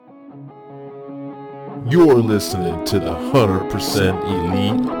You're listening to the 100%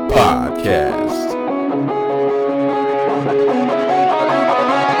 Elite Podcast.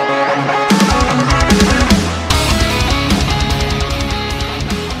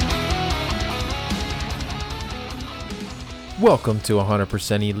 Welcome to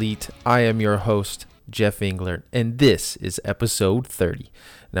 100% Elite. I am your host, Jeff Engler, and this is episode 30.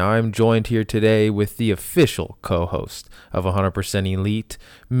 Now, I'm joined here today with the official co-host of 100% Elite,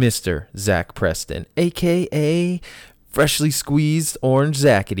 Mr. Zach Preston, a.k.a. Freshly Squeezed Orange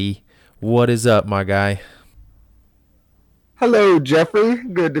Zackety. What is up, my guy? Hello, Jeffrey.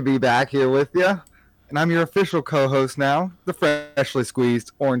 Good to be back here with you. And I'm your official co-host now, the Freshly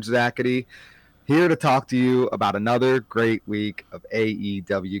Squeezed Orange Zackety, here to talk to you about another great week of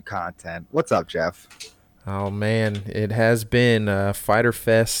AEW content. What's up, Jeff? Oh, man, it has been Fighter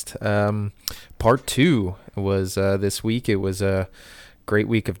Fest Part 2 was this week. It was a great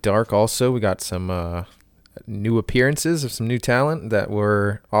week of Dark also. We got some new appearances of some new talent that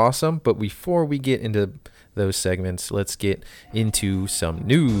were awesome. But before we get into those segments, let's get into some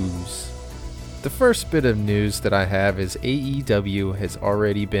news. The first bit of news that I have is AEW has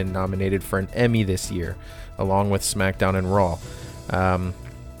already been nominated for an Emmy this year, along with SmackDown and Raw.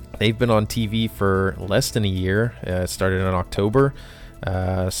 They've been on TV for less than a year. It started in October.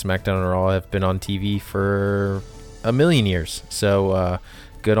 SmackDown and Raw have been on TV for a million years. So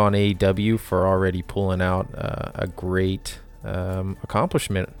good on AEW for already pulling out a great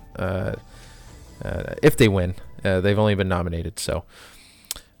accomplishment. If they win, they've only been nominated. So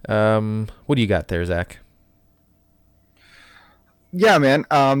what do you got there, Zach? Yeah, man.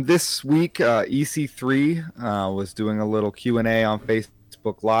 This week, EC3 was doing a little Q&A on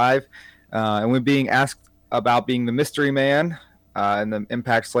Facebook Live, and when being asked about being the mystery man in the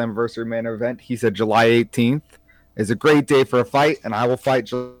Impact Slammiversary main event, he said July 18th is a great day for a fight, and I will fight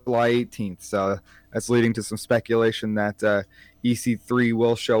July 18th. So that's leading to some speculation that EC3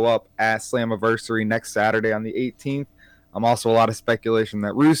 will show up at Slammiversary next Saturday on the 18th. Also a lot of speculation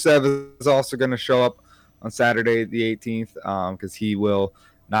that Rusev is also going to show up on Saturday the 18th because he will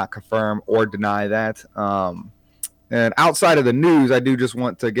not confirm or deny that. And outside of the news, I do just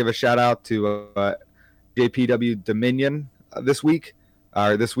want to give a shout out to JPW Dominion this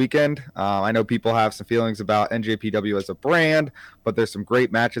weekend. I know people have some feelings about NJPW as a brand, but there's some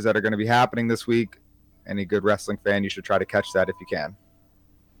great matches that are going to be happening this week. Any good wrestling fan, you should try to catch that if you can.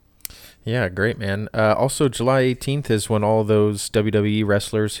 Yeah, great, man. Also, July 18th is when all those WWE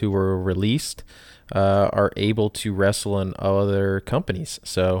wrestlers who were released are able to wrestle in other companies.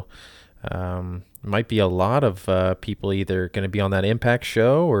 So might be a lot of people either going to be on that Impact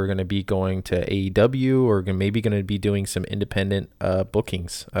show or going to be going to AEW or maybe going to be doing some independent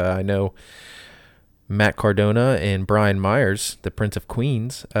bookings. I know Matt Cardona and Brian Myers, the Prince of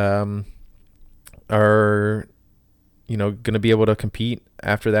Queens, are going to be able to compete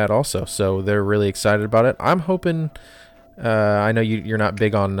after that also. So they're really excited about it. I'm hoping, I know you're not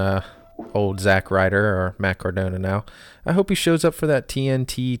big on old Zack Ryder or Matt Cardona now. I hope he shows up for that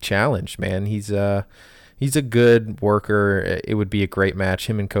TNT challenge, man. He's a good worker. It would be a great match.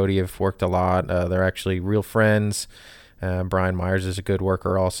 Him and Cody have worked a lot. They're actually real friends. Brian Myers is a good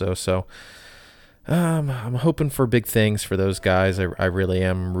worker also. So I'm hoping for big things for those guys. I really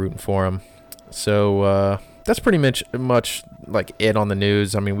am rooting for them. So that's pretty much like it on the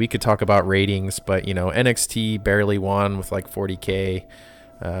news. I mean, we could talk about ratings, but NXT barely won with like 40K,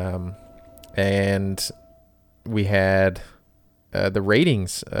 and we had the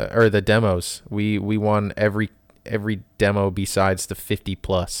ratings or the demos. We won every demo besides the 50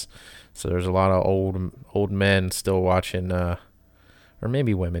 plus. So there's a lot of old men still watching, or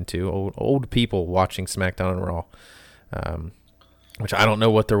maybe women too. Old people watching SmackDown and Raw, which I don't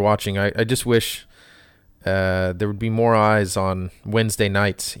know what they're watching. I just wish there would be more eyes on Wednesday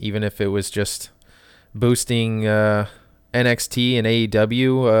nights, even if it was just boosting NXT and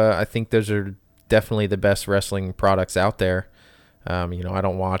AEW. I think those are definitely the best wrestling products out there. I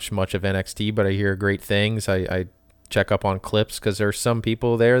don't watch much of NXT, but I hear great things. I check up on clips because there's some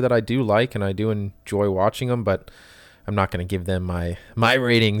people there that I do like and I do enjoy watching them, but I'm not going to give them my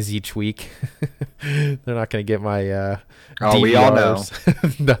ratings each week. They're not going to get my DVRs. We all know.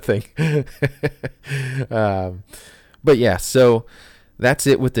 Nothing. But yeah, so that's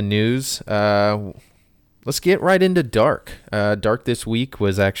it with the news. Let's get right into Dark. Dark this week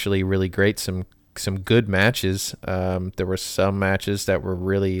was actually really great. Some good matches. There were some matches that were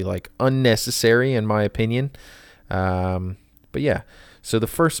really like unnecessary in my opinion. But yeah, so the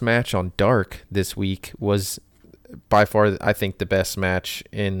first match on Dark this week was by far, I think, the best match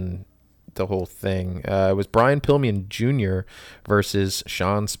in the whole thing. It was Brian Pillman Jr. versus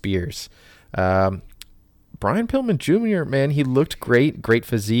Shawn Spears. Brian Pillman Jr., man, he looked great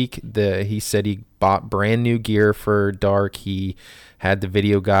physique. He said he bought brand new gear for Dark. He had the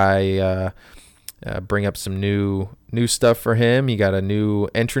video guy bring up some new stuff for him. He got a new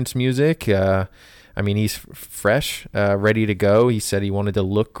entrance music. I mean, he's fresh, ready to go. He said he wanted to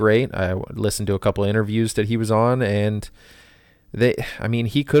look great. I listened to a couple of interviews that he was on, and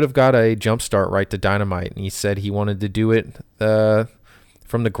he could have got a jump start right to Dynamite, and he said he wanted to do it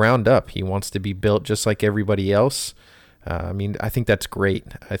from the ground up. He wants to be built just like everybody else. I think that's great.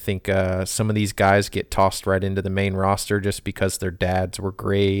 I think some of these guys get tossed right into the main roster just because their dads were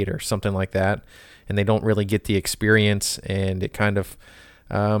great or something like that, and they don't really get the experience, and it kind of,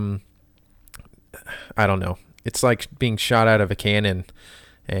 I don't know. It's like being shot out of a cannon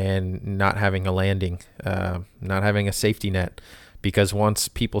and not having a landing, not having a safety net, because once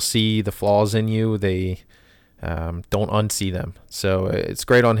people see the flaws in you, they don't unsee them. So it's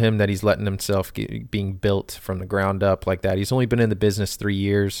great on him that he's letting himself being built from the ground up like that. He's only been in the business 3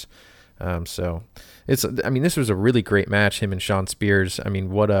 years. So this was a really great match, him and Shawn Spears. I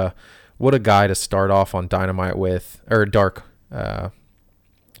mean, what a guy to start off on Dynamite with, or Dark,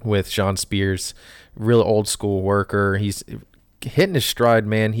 with Shawn Spears. Real old school worker. He's hitting his stride,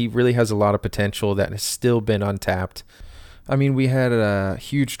 man. He really has a lot of potential that has still been untapped. I mean, we had a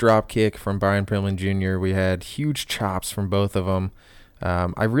huge drop kick from Brian Pillman Jr. We had huge chops from both of them.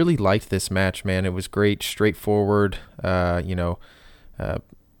 I really liked this match, man. It was great, straightforward. Jr.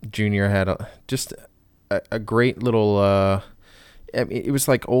 had just a great little. It was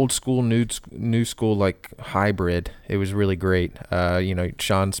like old school, new school, like hybrid. It was really great.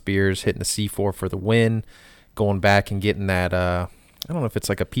 Shawn Spears hitting the C4 for the win, going back and getting that. I don't know if it's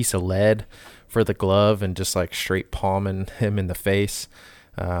like a piece of lead for the glove and just like straight palming him in the face.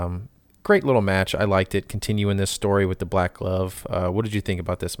 Great little match. I liked it. Continuing this story with the black glove. What did you think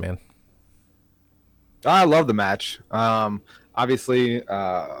about this, man? I love the match. Obviously,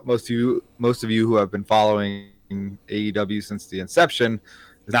 most of you who have been following AEW since the inception,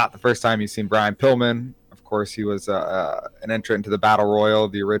 it's not the first time you've seen Brian Pillman. Of course, he was an entrant into the Battle Royal,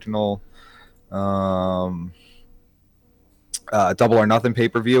 the original Double or Nothing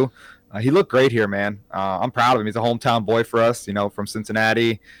pay-per-view. He looked great here, man. I'm proud of him. He's a hometown boy for us, from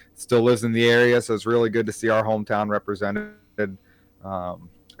Cincinnati. Still lives in the area, so it's really good to see our hometown represented a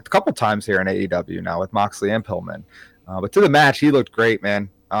couple times here in AEW now with Moxley and Pillman. But to the match, he looked great, man.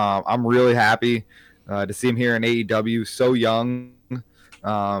 I'm really happy to see him here in AEW, so young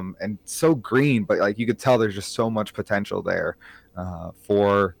and so green, but like you could tell there's just so much potential there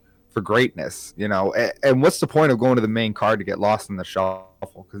for greatness, and what's the point of going to the main card to get lost in the shuffle?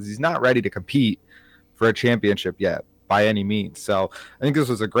 Because he's not ready to compete for a championship yet by any means. So I think this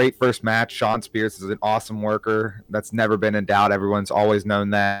was a great first match. Shawn Spears is an awesome worker. That's never been in doubt. Everyone's always known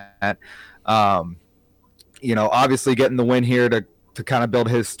that. Obviously getting the win here to kind of build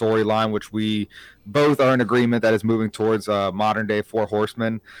his storyline, which we both are in agreement that is moving towards modern day Four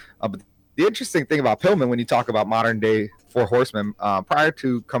Horsemen. But the interesting thing about Pillman, when you talk about modern day Four Horsemen, prior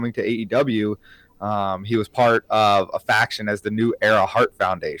to coming to AEW, he was part of a faction as the New Era Hart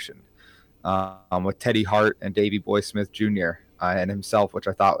Foundation with Teddy Hart and Davey Boy Smith Jr. And himself, which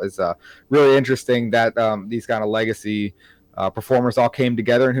I thought was really interesting that these kind of legacy performers all came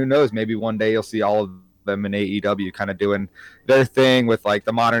together. And who knows, maybe one day you'll see all of them in AEW kind of doing their thing with like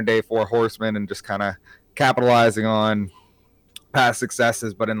the modern day Four Horsemen and just kind of capitalizing on past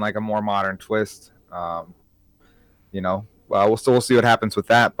successes, but in like a more modern twist. We'll see what happens with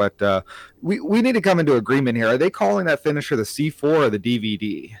that, but we need to come into agreement here. Are they calling that finisher the C4 or the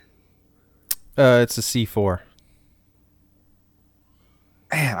DVD? It's a C4.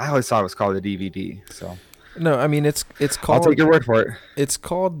 Man, I always thought it was called the DVD. So no, I mean it's called. I'll take your word for it. It's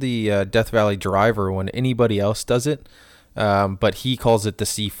called the Death Valley Driver when anybody else does it, but he calls it the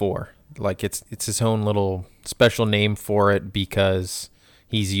C4. Like it's his own little special name for it because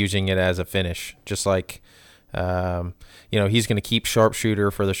he's using it as a finish. Just like, he's going to keep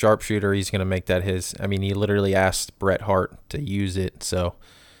sharpshooter for the sharpshooter. He's going to make that his. I mean, he literally asked Bret Hart to use it, so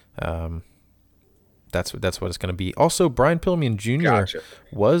that's what it's going to be. Also, Brian Pillman Jr.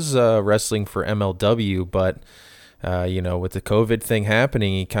 was wrestling for MLW, but with the COVID thing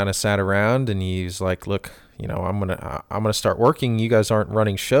happening, he kind of sat around and he's like, "Look, I'm gonna start working. You guys aren't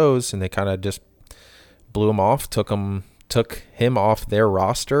running shows," and they kind of just blew him off, took him off their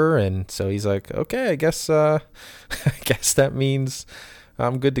roster, and so he's like, "Okay, I guess that means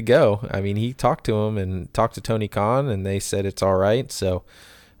I'm good to go." I mean, he talked to him and talked to Tony Khan, and they said it's all right. So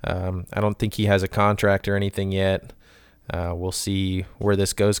I don't think he has a contract or anything yet. We'll see where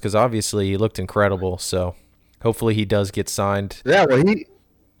this goes because obviously he looked incredible. So hopefully he does get signed. Yeah, well,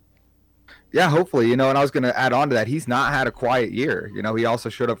 Yeah, hopefully, and I was going to add on to that. He's not had a quiet year. He also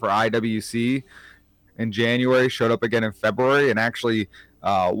showed up for IWC in January, showed up again in February, and actually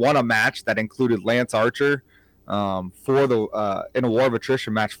won a match that included Lance Archer for the in a War of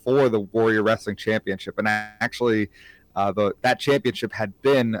Attrition match for the Warrior Wrestling Championship. And actually, that championship had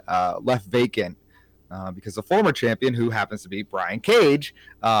been left vacant because the former champion, who happens to be Brian Cage,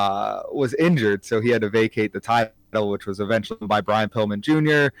 was injured, so he had to vacate the title, which was eventually by Brian Pillman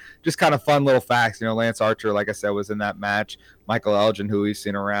Jr. Just kind of fun little facts. Lance Archer, like I said, was in that match. Michael Elgin, who we've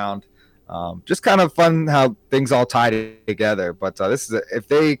seen around. Just kind of fun how things all tie together. But this is if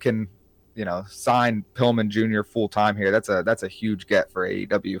they can, sign Pillman Jr. full time here, that's a huge get for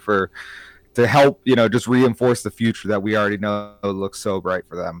AEW to help, just reinforce the future that we already know looks so bright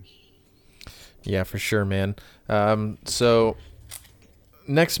for them. Yeah, for sure, man. So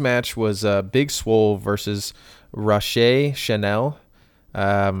next match was Big Swole versus Roche Chanel.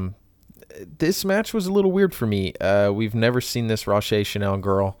 This match was a little weird for me. We've never seen this Roche Chanel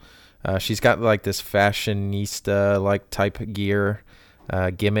girl. She's got like this fashionista like type gear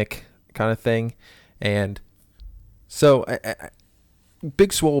gimmick kind of thing. And so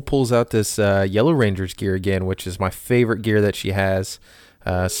Big Swole pulls out this Yellow Rangers gear again, which is my favorite gear that she has.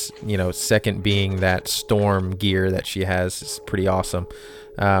 Second being that Storm gear that she has is pretty awesome.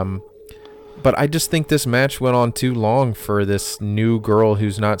 But I just think this match went on too long for this new girl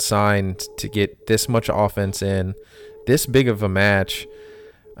who's not signed to get this much offense in this big of a match.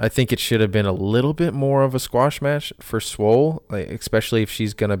 I think it should have been a little bit more of a squash match for Swole, especially if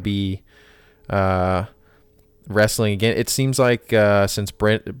she's going to be wrestling again. It seems like since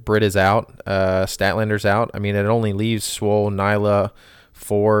Britt is out, Statlander's out. I mean, it only leaves Swole, Nyla,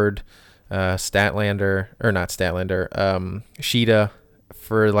 Ford, Sheeta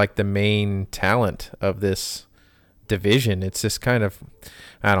for like the main talent of this division. It's just kind of,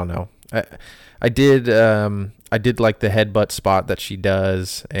 I don't know. I did like the headbutt spot that she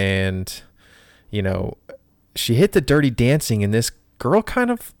does, and she hit the Dirty Dancing, and this girl kind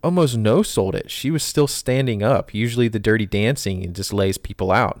of almost no-sold it. She was still standing up. Usually the Dirty Dancing just lays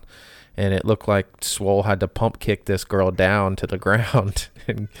people out. And it looked like Swole had to pump kick this girl down to the ground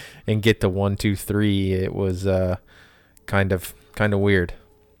and get the 1, 2, 3. It was kind of weird.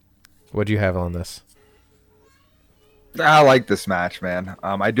 What'd you have on this? I like this match, man.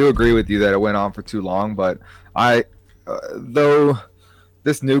 I do agree with you that it went on for too long, but though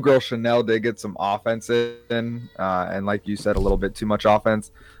this new girl Chanel did get some offense in, and like you said, a little bit too much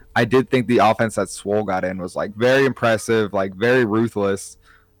offense. I did think the offense that Swole got in was like very impressive, like very ruthless.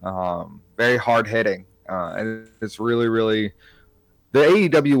 Very hard hitting, and it's really, really the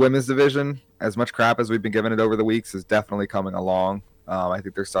AEW women's division. As much crap as we've been giving it over the weeks, is definitely coming along. I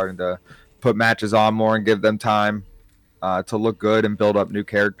think they're starting to put matches on more and give them time to look good and build up new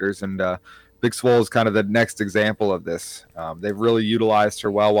characters. And Big Swole is kind of the next example of this. They've really utilized her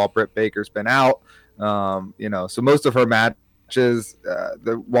well while Britt Baker's been out. So most of her matches,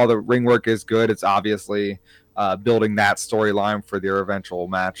 while the ring work is good, it's obviously building that storyline for their eventual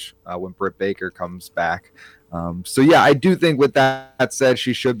match when Britt Baker comes back. I do think with that said,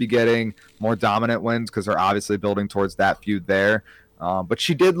 she should be getting more dominant wins because they're obviously building towards that feud there. But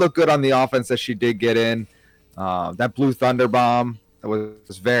she did look good on the offense that she did get in. That Blue Thunder Bomb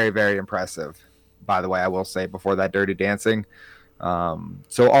was very, very impressive, by the way, I will say, before that Dirty Dancing.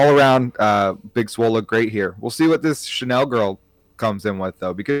 So all around, Big Swole looked great here. We'll see what this Chanel girl comes in with,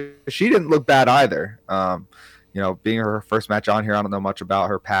 though, because she didn't look bad either. Being her first match on here, I don't know much about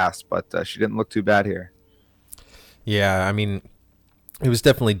her past, but she didn't look too bad here. Yeah, I mean, it was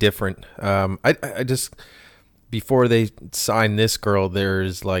definitely different. I just, before they sign this girl,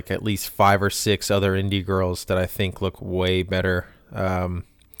 there's like at least 5 or 6 other indie girls that I think look way better. One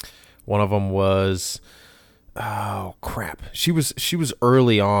of them was, oh crap, she was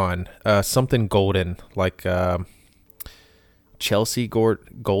early on, something Golden, like Chelsea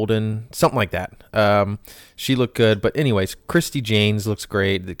Golden, something like that. She looked good, but anyways, Christy Janes looks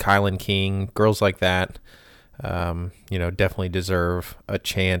great. The Kylan King, girls like that, definitely deserve a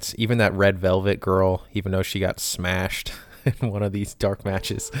chance. Even that Red Velvet girl, even though she got smashed in one of these dark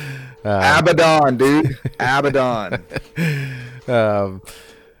matches. Abaddon, dude, Abaddon. I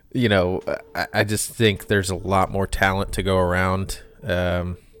just think there's a lot more talent to go around.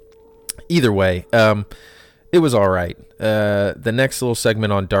 Either way, it was all right. The next little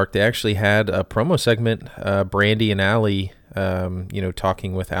segment on Dark, they actually had a promo segment. Brandy and Allie,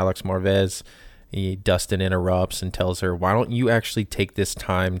 talking with Alex Marvez. Dustin interrupts and tells her, why don't you actually take this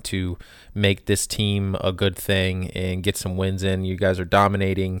time to make this team a good thing and get some wins in? You guys are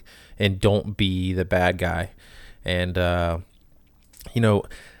dominating, and don't be the bad guy. And,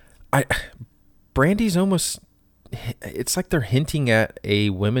 Brandy's almost, it's like they're hinting at a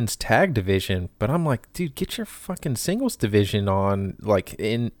women's tag division, but I'm like, dude, get your fucking singles division on, like,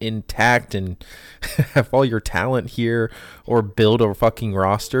 intact and have all your talent here, or build a fucking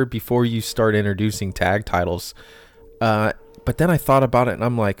roster before you start introducing tag titles. But then I thought about it and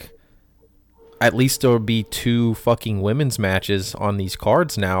I'm like, at least there will be 2 fucking women's matches on these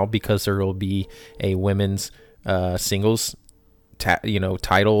cards now, because there will be a women's singles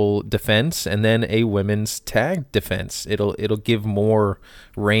title defense and then a women's tag defense. It'll give more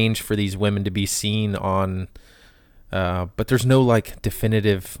range for these women to be seen on, but there's no like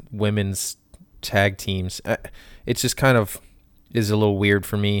definitive women's tag teams. It's just kind of is a little weird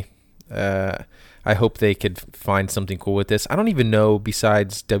for me. I hope they could find something cool with this. I don't even know,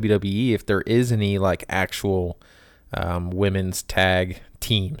 besides WWE, if there is any like actual women's tag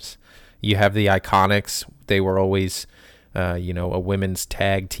teams. You have the Iconics. They were always, a women's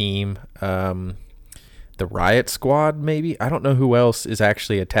tag team. The Riot Squad, maybe. I don't know who else is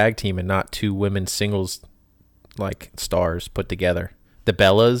actually a tag team and not 2 women's singles like stars put together. The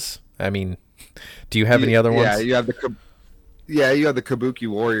Bellas. I mean, do you have any other ones? Yeah, you have the Kabuki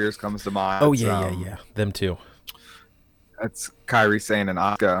Warriors comes to mind. Oh yeah. Them too. That's Kairi Sane and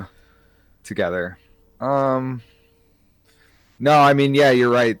Asuka together. No, I mean, yeah,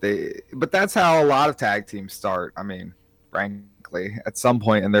 you're right. But that's how a lot of tag teams start. I mean, frankly, at some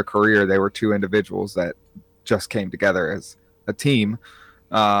point in their career, they were 2 individuals that just came together as a team.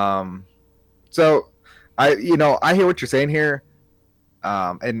 So I hear what you're saying here.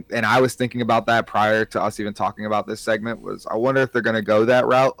 And I was thinking about that prior to us even talking about this segment. Was I wonder if they're going to go that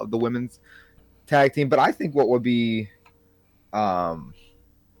route of the women's tag team? But I think what would be kind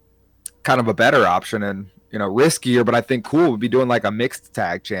of a better option and riskier, but I think cool, would be doing like a mixed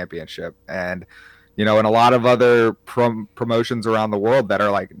tag championship. And in a lot of other promotions around the world that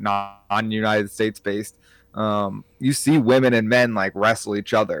are like non-United States based, you see women and men like wrestle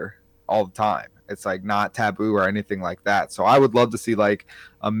each other all the time. It's like not taboo or anything like that. So I would love to see like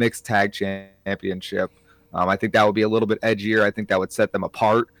a mixed tag championship. I think that would be a little bit edgier. I think that would set them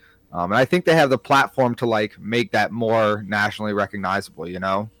apart. And I think they have the platform to like make that more nationally recognizable,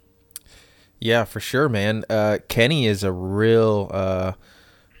 Yeah, for sure, man. Kenny is a real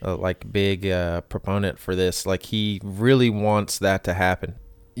big proponent for this. Like, he really wants that to happen.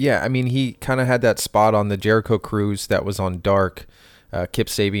 Yeah, I mean, he kind of had that spot on the Jericho Cruise that was on Dark. Kip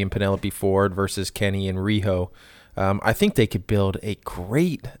Sabian, Penelope Ford versus Kenny and Riho. I think they could build a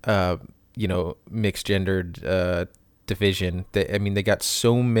great, mixed gendered division. They got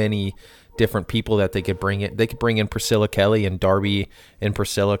so many different people that they could bring in. They could bring in Priscilla Kelly, and Darby and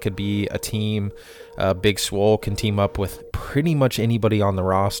Priscilla could be a team. Big Swole can team up with pretty much anybody on the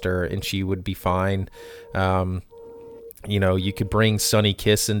roster, and she would be fine. You could bring Sonny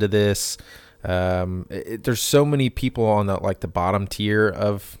Kiss into this. There's so many people on the bottom tier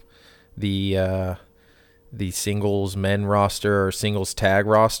of the singles men roster or singles tag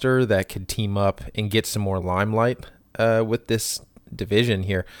roster that could team up and get some more limelight with this division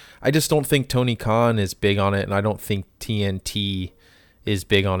here. I just don't think Tony Khan is big on it, and I don't think TNT is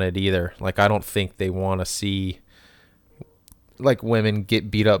big on it either. Like, I don't think they want to see like women get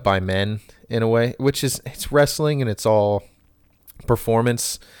beat up by men in a way, which is, it's wrestling and it's all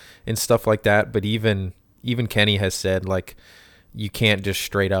performance and stuff like that. But even Kenny has said, like, you can't just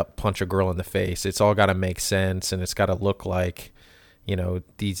straight up punch a girl in the face. It's all got to make sense, and it's got to look like,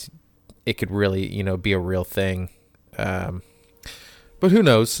 it could really, be a real thing. But who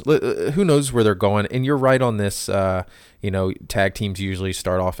knows? Who knows where they're going? And you're right on this. Tag teams usually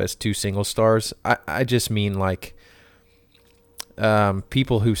start off as 2 single stars. I just mean like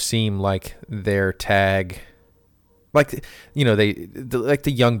people who seem like their tag. Like, like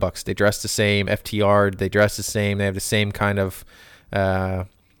the Young Bucks, they dress the same. FTR, they dress the same. They have the same kind of,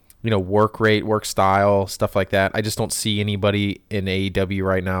 work rate, work style, stuff like that. I just don't see anybody in AEW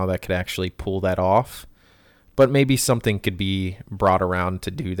right now that could actually pull that off. But maybe something could be brought around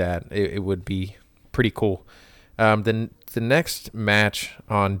to do that. It would be pretty cool. The next match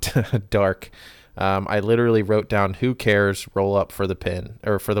on Dark, I literally wrote down, who cares, roll up for the pin,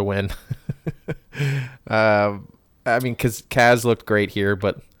 or for the win. Because Kaz looked great here,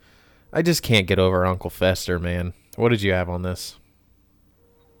 but I just can't get over Uncle Fester, man. What did you have on this?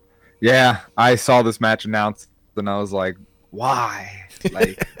 Yeah, I saw this match announced, and I was like, why?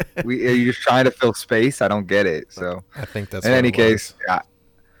 Like, are you just trying to fill space? I don't get it. So I think that's in any case, yeah,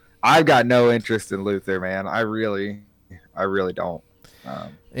 I've got no interest in Luther, man. I really don't.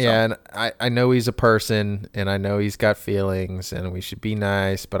 And I know he's a person, and I know he's got feelings, and we should be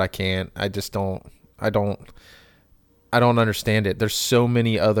nice, but I can't. I just don't. I don't understand it. There's so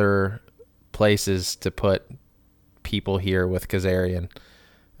many other places to put people here with Kazarian.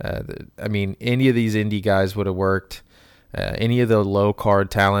 I mean, any of these indie guys would have worked. Any of the low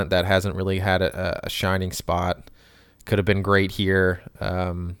card talent that hasn't really had a shining spot could have been great here.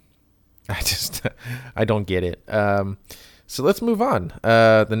 I don't get it. So let's move on.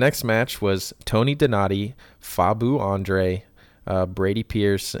 The next match was Tony Donati, Fabu Andre, Brady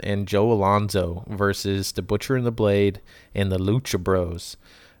Pierce, and Joe Alonzo versus the Butcher and the Blade and the Lucha Bros.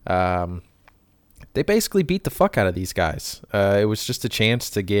 They basically beat the fuck out of these guys. It was just a chance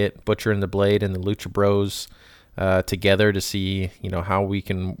to get Butcher and the Blade and the Lucha Bros together to see, how we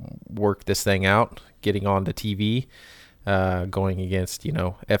can work this thing out, getting on the TV, going against,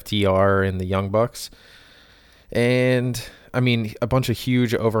 FTR and the Young Bucks. And, I mean, a bunch of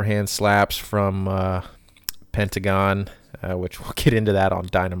huge overhand slaps from Pentagon, which we'll get into that on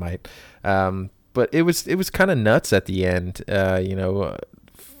Dynamite. But it was kind of nuts at the end,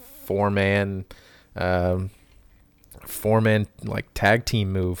 four-man like tag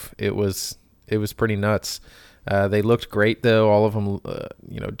team move. It was pretty nuts. They looked great though. All of them,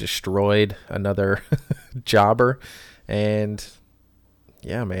 destroyed another jobber, and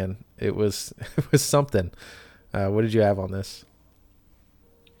yeah, man, it was something. What did you have on this?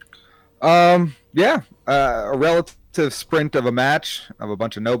 A relative sprint of a match of a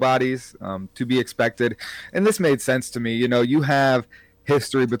bunch of nobodies, to be expected, and this made sense to me. You have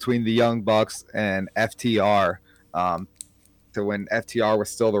history between the Young Bucks and FTR, to when FTR was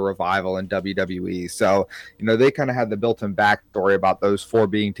still the Revival in WWE. So, they kind of had the built-in backstory about those four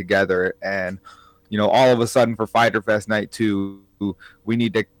being together. And, all of a sudden for Fyter Fest Night 2, we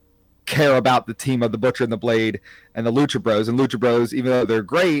need to care about the team of the Butcher and the Blade and the Lucha Bros. And Lucha Bros, even though they're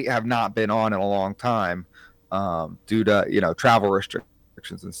great, have not been on in a long time due to, travel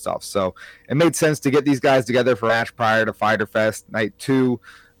restrictions and stuff. So it made sense to get these guys together for a match prior to Fyter Fest Night 2.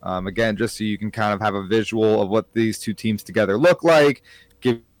 Again, just so you can kind of have a visual of what these two teams together look like,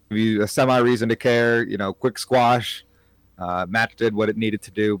 give you a semi-reason to care, quick squash. Match did what it needed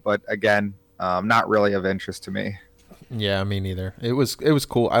to do, but again, not really of interest to me. Yeah, me neither. It was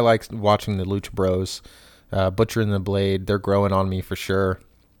cool. I liked watching the Lucha Bros. Butcher and the Blade, they're growing on me for sure.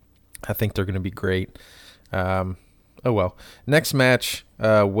 I think they're going to be great. Oh, well. Next match,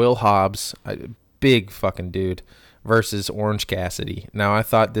 Will Hobbs, a big fucking dude, versus Orange Cassidy. Now, I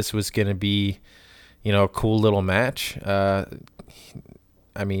thought this was going to be, a cool little match. I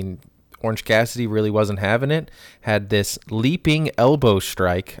mean, Orange Cassidy really wasn't having it. Had this leaping elbow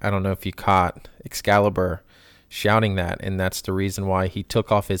strike. I don't know if you caught Excalibur shouting that, and that's the reason why he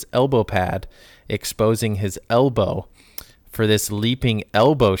took off his elbow pad, exposing his elbow for this leaping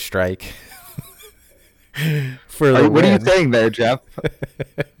elbow strike. For the what are you saying there, Jeff?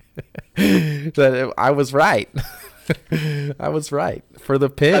 That I was right. I was right for the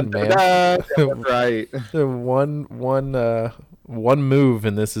pin, man. That's right. One move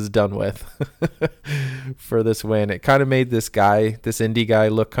and this is done with for this win. It kind of made this indie guy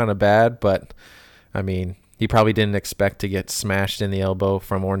look kind of bad, but I mean, he probably didn't expect to get smashed in the elbow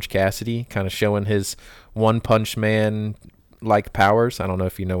from Orange Cassidy, kind of showing his One Punch Man like powers. I don't know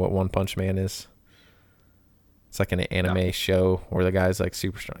if you know what One Punch Man is. It's like an anime show where the guy's like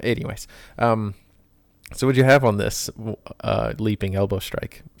super strong. Anyways, so what'd you have on this leaping elbow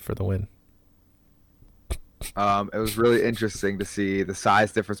strike for the win? It was really interesting to see the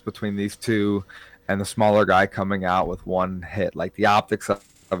size difference between these two and the smaller guy coming out with one hit. Like the optics of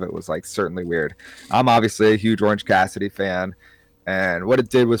it was like certainly weird. I'm obviously a huge Orange Cassidy fan, and what it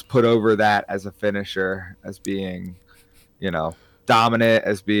did was put over that as a finisher, as being, dominant,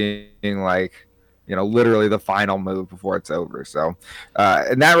 as being like, literally the final move before it's over. So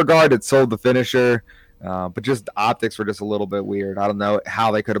in that regard, it sold the finisher, but just the optics were just a little bit weird. I don't know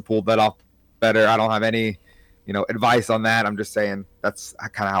how they could have pulled that off better. I don't have any, advice on that. I'm just saying that's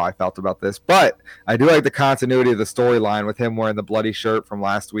kind of how I felt about this. But I do like the continuity of the storyline with him wearing the bloody shirt from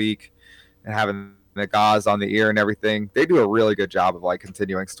last week and having the gauze on the ear and everything. They do a really good job of like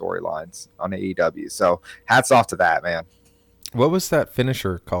continuing storylines on AEW. So hats off to that, man. What was that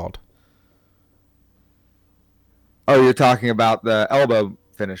finisher called? Oh, you're talking about the elbow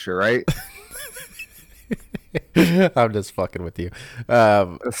finisher, right? I'm just fucking with you.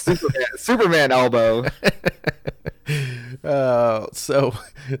 Superman elbow. So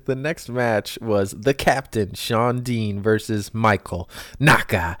the next match was the Captain Sean Dean versus Michael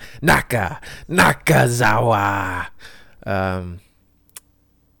Nakazawa.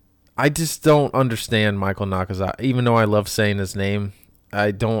 I just don't understand Michael Nakazawa, even though I love saying his name.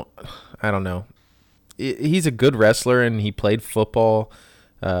 I don't know. He's a good wrestler and he played football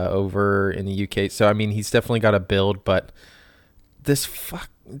over in the UK. So I mean, he's definitely got a build, but this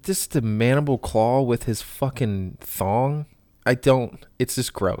the Mandible Claw with his fucking thong, it's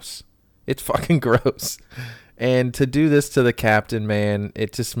just gross. It's fucking gross. And to do this to the captain, man,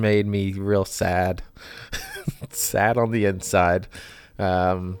 it just made me real sad. Sad on the inside.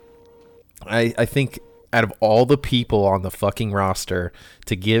 I think out of all the people on the fucking roster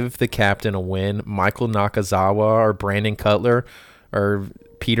to give the captain a win, Michael Nakazawa or Brandon Cutler or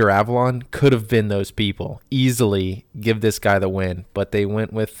Peter Avalon could have been those people. Easily give this guy the win. But they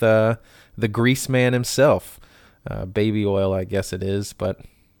went with the grease man himself. Baby oil, I guess it is. But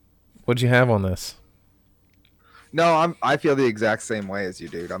what'd you have on this? No, I feel the exact same way as you,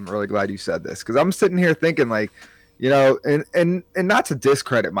 dude. I'm really glad you said this because I'm sitting here thinking like, and not to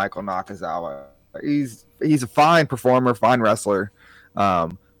discredit Michael Nakazawa, he's a fine performer, fine wrestler,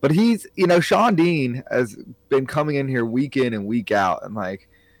 but he's Sean Dean has been coming in here week in and week out and like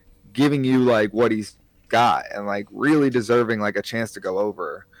giving you like what he's got and like really deserving like a chance to go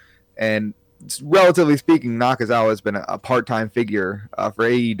over, and relatively speaking, Nakazawa has been a part-time figure for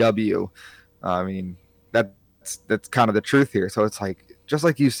AEW. I mean that's kind of the truth here. So it's like, just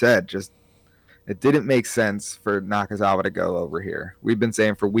like you said, just it didn't make sense for Nakazawa to go over here. We've been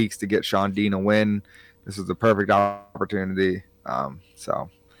saying for weeks to get Sean Dean a win. This was the perfect opportunity.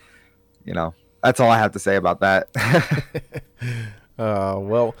 So, that's all I have to say about that.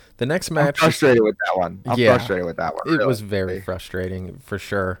 Well, the next match. I'm frustrated with that one. It was very frustrating for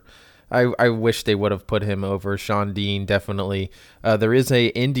sure. I wish they would have put him over Sean Dean, definitely. There is a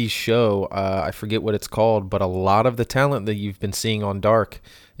indie show, I forget what it's called, but a lot of the talent that you've been seeing on Dark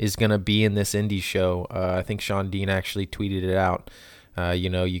is going to be in this indie show. I think Sean Dean actually tweeted it out.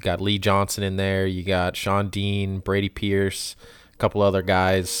 You got Lee Johnson in there, you got Sean Dean, Brady Pierce, a couple other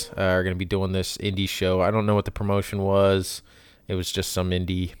guys are going to be doing this indie show. I don't know what the promotion was. It was just some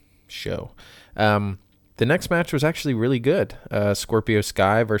indie show. The next match was actually really good. Scorpio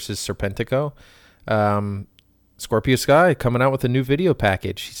Sky versus Serpentico. Scorpio Sky coming out with a new video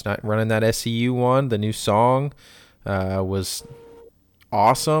package. He's not running that SCU one. The new song was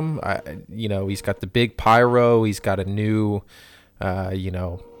awesome. He's got the big pyro. He's got a new,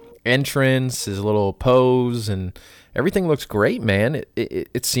 entrance, his little pose, and everything looks great, man.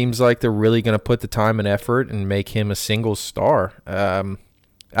 It seems like they're really going to put the time and effort and make him a single star. I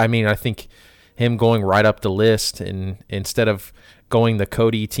think him going right up the list and instead of going the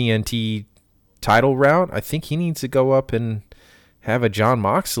Cody TNT title route, I think he needs to go up and have a Jon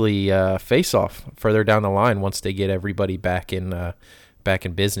Moxley face-off further down the line once they get everybody back in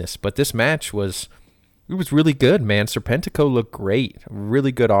business. But this match was really good, man. Serpentico looked great.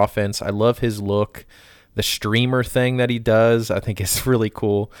 Really good offense. I love his look. The streamer thing that he does, I think is really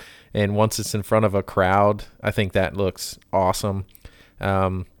cool. And once it's in front of a crowd, I think that looks awesome.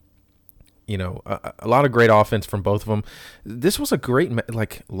 A lot of great offense from both of them. This was a great,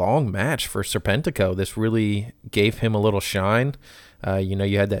 long match for Serpentico. This really gave him a little shine.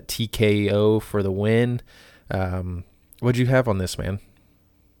 You had that TKO for the win. What'd you have on this, man?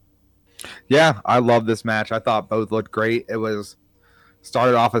 Yeah, I love this match. I thought both looked great. It was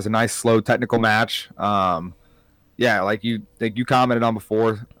started off as a nice, slow, technical match. Like you commented on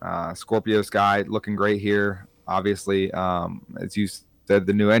before, Scorpio Sky looking great here. Obviously, as you said,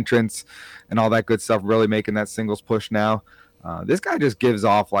 the new entrance and all that good stuff, really making that singles push now. This guy just gives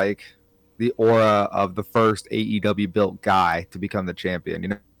off like the aura of the first AEW built guy to become the champion. You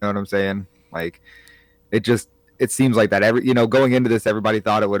know what I'm saying? Like it seems like that going into this, everybody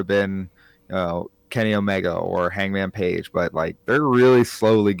thought it would have been, Kenny Omega or Hangman Page, but like they're really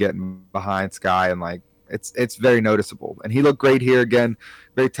slowly getting behind Sky and like it's very noticeable. And he looked great here again,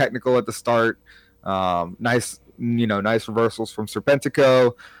 very technical at the start. Nice reversals from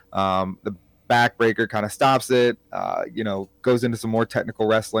Serpentico. The backbreaker kind of stops it, goes into some more technical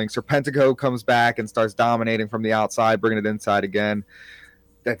wrestling. Serpentico comes back and starts dominating from the outside, bringing it inside again.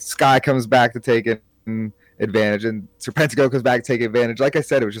 That Sky comes back to take advantage, and Serpentico comes back to take advantage. Like I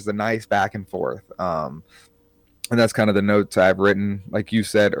said, it was just a nice back and forth. And that's kind of the notes I've written. Like you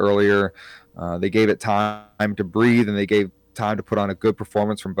said earlier, they gave it time to breathe, and they gave time to put on a good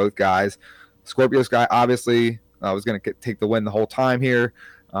performance from both guys. Scorpio Sky obviously was going to take the win the whole time here,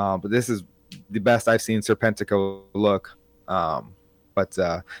 but this is the best I've seen Serpentico look. But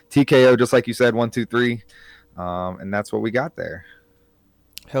TKO, just like you said, 1, 2, 3, and that's what we got there.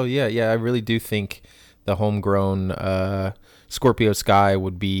 Hell yeah, I really do think the homegrown Scorpio Sky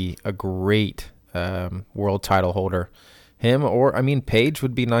would be a great world title holder. Him Page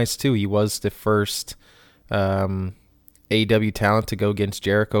would be nice too. He was the first AEW talent to go against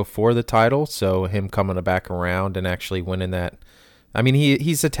Jericho for the title, so him coming back around and actually winning that I mean,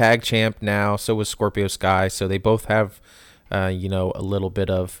 he's a tag champ now. So was Scorpio Sky. So they both have, a little bit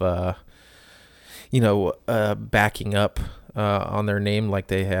of, backing up on their name, like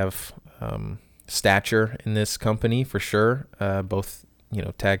they have stature in this company for sure. Both,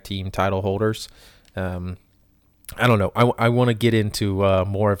 tag team title holders. I don't know. I want to get into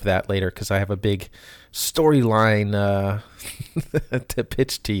more of that later because I have a big storyline to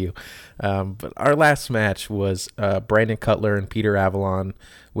pitch to you. But our last match was Brandon Cutler and Peter Avalon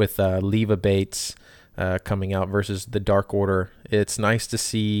with Leva Bates coming out versus the Dark Order. It's nice to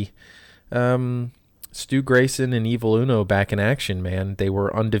see Stu Grayson and Evil Uno back in action, man. They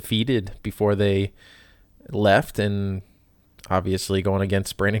were undefeated before they left, and obviously going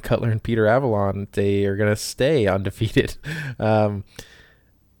against Brandon Cutler and Peter Avalon, they are going to stay undefeated.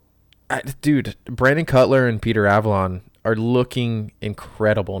 Dude, Brandon Cutler and Peter Avalon are looking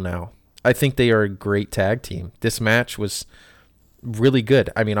incredible now. I think they are a great tag team. This match was really good.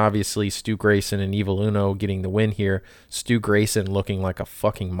 I mean, obviously, Stu Grayson and Evil Uno getting the win here. Stu Grayson looking like a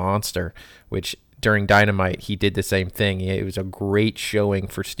fucking monster, which during Dynamite, he did the same thing. It was a great showing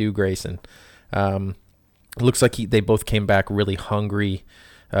for Stu Grayson. It looks like they both came back really hungry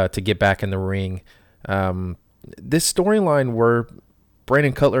to get back in the ring. This storyline where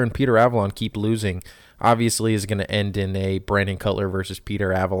Brandon Cutler and Peter Avalon keep losing obviously is going to end in a Brandon Cutler versus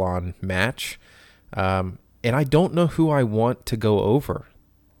Peter Avalon match. And I don't know who I want to go over.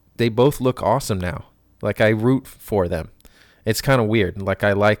 They both look awesome now. Like, I root for them. It's kind of weird.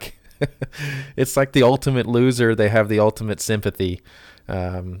 Like, it's like the ultimate loser. They have the ultimate sympathy.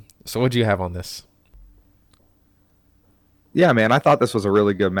 So what do you have on this? Yeah, man, I thought this was a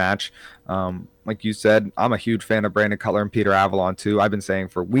really good match. Like you said, I'm a huge fan of Brandon Cutler and Peter Avalon, too. I've been saying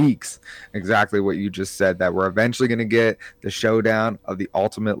for weeks exactly what you just said, that we're eventually going to get the showdown of the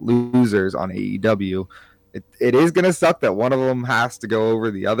ultimate losers on AEW. It is going to suck that one of them has to go over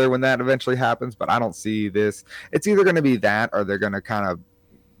the other when that eventually happens, but I don't see this. It's either going to be that or they're going to kind of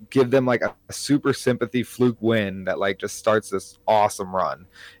give them like a super sympathy fluke win that like just starts this awesome run.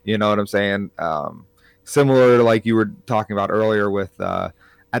 You know what I'm saying? Similar to like you were talking about earlier with,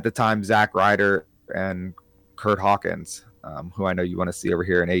 at the time, Zack Ryder and Kurt Hawkins, who I know you want to see over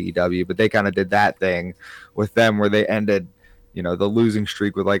here in AEW, but they kind of did that thing with them where they ended, the losing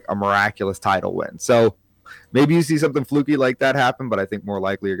streak with like a miraculous title win. So maybe you see something fluky like that happen, but I think more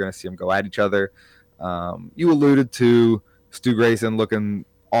likely you're going to see them go at each other. You alluded to Stu Grayson looking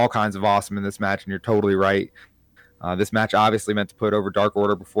all kinds of awesome in this match, and you're totally right. This match obviously meant to put over Dark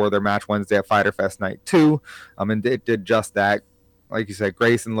Order before their match Wednesday at Fyter Fest Night 2. And it did just that. Like you said,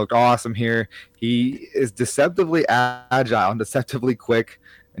 Grayson looked awesome here. He is deceptively agile and deceptively quick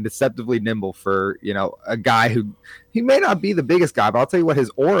and deceptively nimble for, a guy who, he may not be the biggest guy, but I'll tell you what, his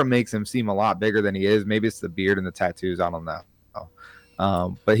aura makes him seem a lot bigger than he is. Maybe it's the beard and the tattoos. I don't know.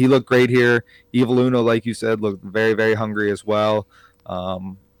 But he looked great here. Evil Uno, like you said, looked very, very hungry as well.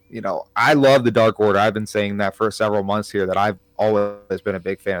 I love the Dark Order. I've been saying that for several months here, that I've always been a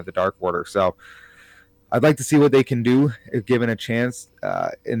big fan of the Dark Order. So I'd like to see what they can do if given a chance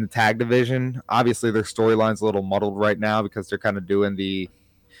in the tag division. Obviously, their storyline's a little muddled right now because they're kind of doing the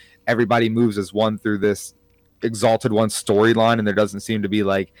everybody moves as one through this Exalted One storyline, and there doesn't seem to be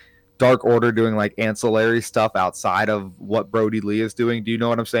like Dark Order doing like ancillary stuff outside of what Brody Lee is doing. Do you know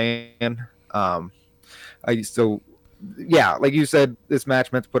what I'm saying? Yeah, like you said, this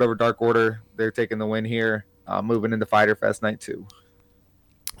match meant to put over Dark Order. They're taking the win here, moving into Fyter Fest Night 2.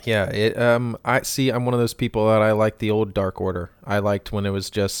 Yeah, I'm one of those people that I like the old Dark Order. I liked when it was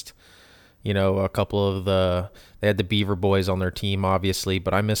just, a couple of they had the Beaver Boys on their team, obviously,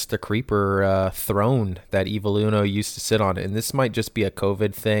 but I missed the Creeper throne that Evil Uno used to sit on. And this might just be a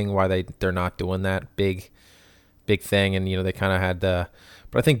COVID thing, why they're not doing that big thing. And, they kind of had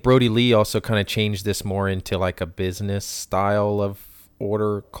but I think Brody Lee also kind of changed this more into like a business style of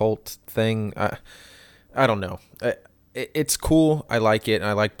order cult thing. I don't know. It's cool. I like it.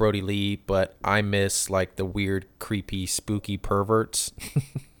 I like Brody Lee, but I miss like the weird, creepy, spooky perverts.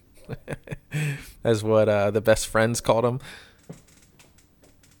 That's what the best friends called them.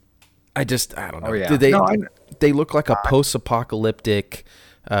 I don't know. Oh, yeah. They look like a post-apocalyptic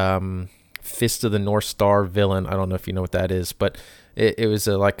Fist of the North Star villain. I don't know if you know what that is, but it was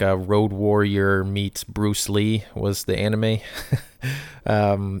like a Road Warrior meets Bruce Lee was the anime.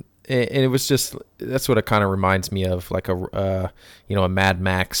 And it was just, that's what it kind of reminds me of, like a Mad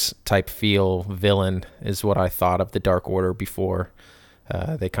Max type feel villain is what I thought of the Dark Order before.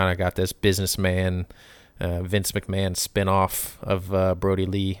 They kind of got this businessman, Vince McMahon spinoff of Brody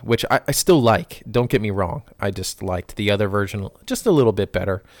Lee, which I still like. Don't get me wrong. I just liked the other version just a little bit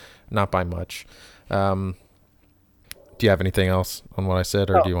better, not by much. Do you have anything else on what I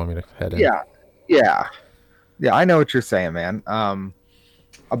said, or do you want me to head in? Yeah. I know what you're saying, man.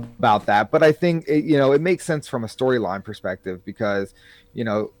 About that, but I think it makes sense from a storyline perspective because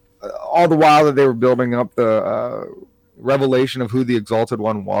all the while that they were building up the revelation of who the Exalted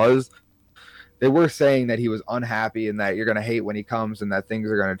One was, they were saying that he was unhappy and that you're going to hate when he comes and that things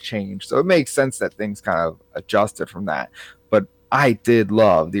are going to change. So it makes sense that things kind of adjusted from that. But I did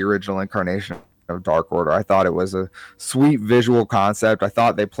love the original incarnation of Dark Order. I thought it was a sweet visual concept. I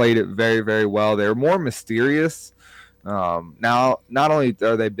thought they played it very, very well. They were more mysterious. Now, not only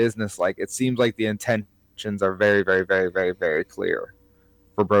are they business-like, it seems like the intentions are very, very, very, very, very clear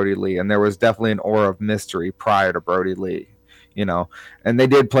for Brody Lee. And there was definitely an aura of mystery prior to Brody Lee. And they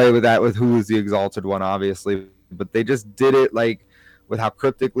did play with that with who was the Exalted One, obviously, but they just did it like with how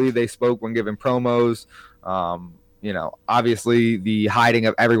cryptically they spoke when giving promos. Obviously the hiding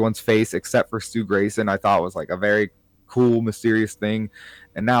of everyone's face except for Stu Grayson, I thought was like a very cool, mysterious thing.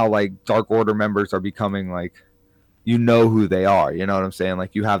 And now like Dark Order members are becoming like, who they are. You know what I'm saying?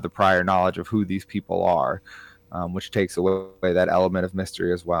 Like you have the prior knowledge of who these people are. Which takes away that element of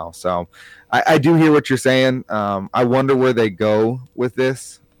mystery as well. So I do hear what you're saying. I wonder where they go with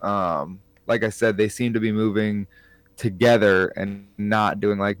this. Like I said, they seem to be moving together and not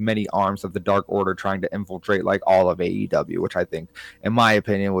doing like many arms of the Dark Order trying to infiltrate like all of AEW, which I think, in my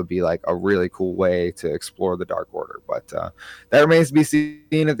opinion, would be like a really cool way to explore the Dark Order. But that remains to be seen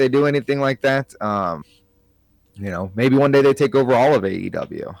if they do anything like that. Maybe one day they take over all of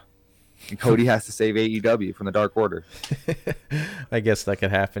AEW. And Cody has to save AEW from the Dark Order. I guess that could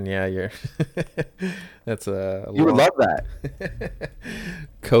happen. Yeah, that's you would love that.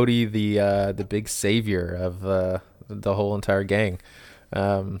 Cody, the big savior of the whole entire gang.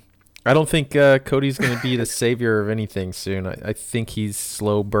 I don't think Cody's going to be the savior of anything soon. I think his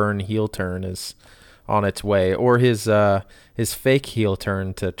slow burn heel turn is on its way, or his fake heel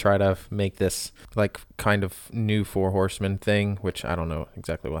turn to try to make this like kind of new Four Horsemen thing, which I don't know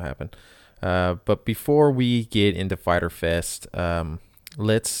exactly what happened. But before we get into Fyter Fest,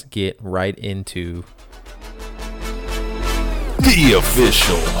 let's get right into the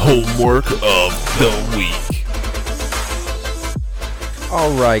official homework of the week.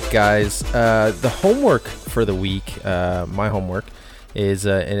 All right, guys. The homework for the week, my homework, is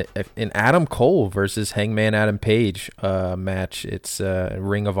an Adam Cole versus Hangman Adam Page match. It's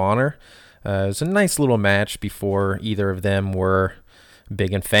Ring of Honor. It was a nice little match before either of them were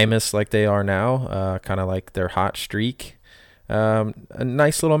big and famous like they are now, kind of like their hot streak. A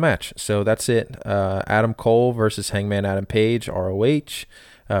nice little match. So that's it. Adam Cole versus Hangman Adam Page, ROH.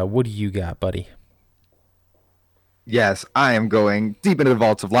 What do you got, buddy? Yes, I am going deep into the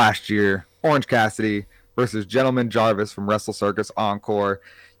vaults of last year. Orange Cassidy versus Gentleman Jarvis from Wrestle Circus Encore.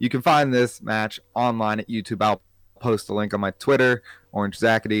 You can find this match online at YouTube. I'll post a link on my Twitter, Orange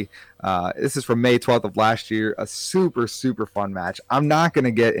Zackety. This is from May 12th of last year. A super, super fun match. I'm not going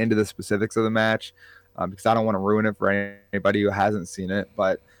to get into the specifics of the match because I don't want to ruin it for anybody who hasn't seen it,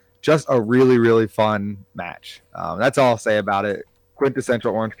 but just a really, really fun match. That's all I'll say about it.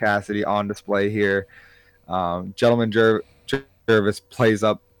 Quintessential Orange Cassidy on display here. Gentleman Jarvis plays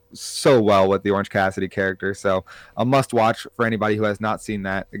up so well with the Orange Cassidy character, so a must watch for anybody who has not seen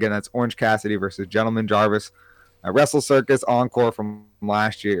that. Again, that's Orange Cassidy versus Gentleman Jarvis at Wrestle Circus Encore from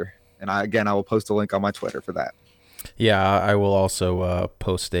last year, and I will post a link on my Twitter for that. Yeah, I will also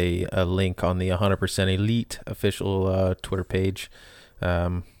post a link on the 100% Elite official Twitter page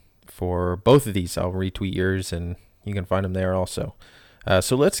for both of these. I'll retweet yours, and you can find them there also.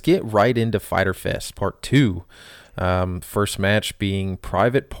 So let's get right into Fyter Fest Part 2. First match being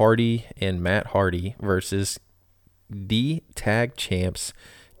Private Party and Matt Hardy versus the tag champs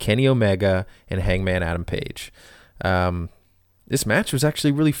Kenny Omega and Hangman Adam Page. This match was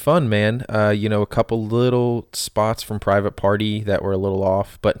actually really fun, man. A couple little spots from Private Party that were a little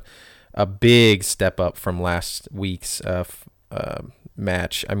off, but a big step up from last week's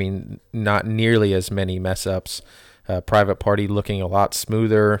match. I mean, not nearly as many mess ups. Private Party looking a lot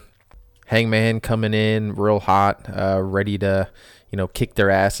smoother. Hangman coming in real hot, ready to, kick their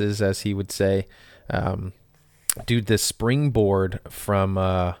asses, as he would say. Dude, the springboard from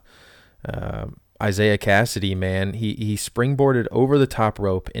Isaiah Cassidy, man, he springboarded over the top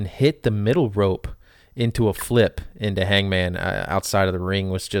rope and hit the middle rope into a flip into Hangman outside of the ring.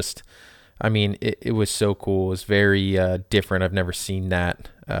 Was just, it was so cool. It was very different. I've never seen that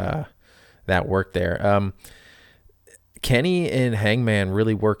work there. Kenny and Hangman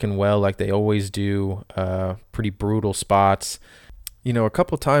really working well like they always do. Pretty brutal spots. A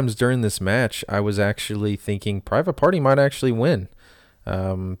couple times during this match, I was actually thinking Private Party might actually win.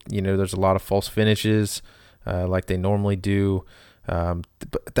 There's a lot of false finishes. like they normally do.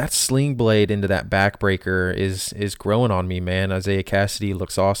 But that sling blade into that backbreaker is growing on me, man. Isaiah Cassidy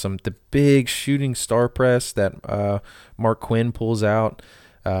looks awesome. The big shooting star press that Mark Quinn pulls out.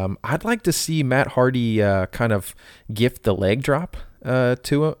 I'd like to see Matt Hardy kind of gift the leg drop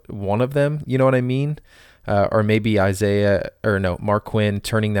to one of them. You know what I mean? Or maybe Mark Quinn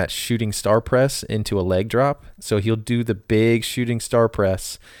turning that shooting star press into a leg drop. So he'll do the big shooting star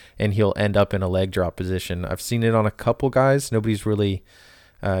press and he'll end up in a leg drop position. I've seen it on a couple guys. Nobody's really,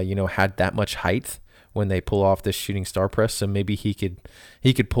 had that much height when they pull off this shooting star press. So maybe he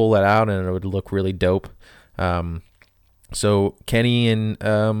could pull that out and it would look really dope. So Kenny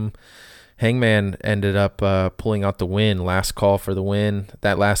and Hangman ended up pulling out the win. Last call for the win.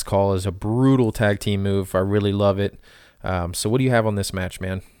 That last call is a brutal tag team move. I really love it. So what do you have on this match,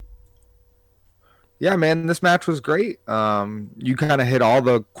 man? Yeah, man, this match was great. You kind of hit all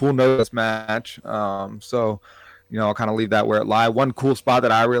the cool notes of this match. So, I'll kind of leave that where it lies. One cool spot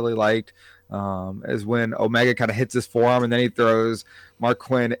that I really liked is when Omega kind of hits his forearm and then he throws Mark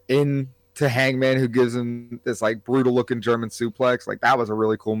Quinn into Hangman, who gives him this like brutal looking German suplex. Like that was a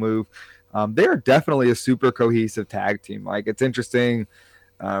really cool move. They're definitely a super cohesive tag team. Like it's interesting.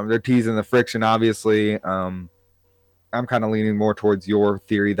 They're teasing the friction, obviously. I'm kind of leaning more towards your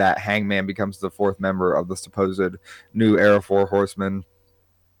theory that Hangman becomes the fourth member of the supposed new era Four Horsemen.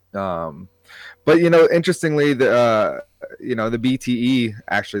 But interestingly, the BTE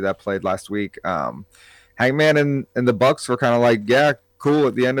actually that played last week, Hangman and the Bucks were kind of like, yeah, cool.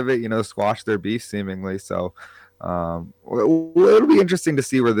 At the end of it, squash their beef seemingly. So it'll be interesting to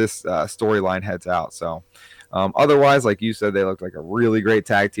see where this storyline heads out. So otherwise, like you said, they looked like a really great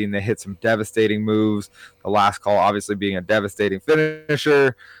tag team. They hit some devastating moves. The last call obviously being a devastating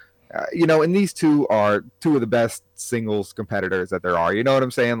finisher. And these two are two of the best singles competitors that there are. You know what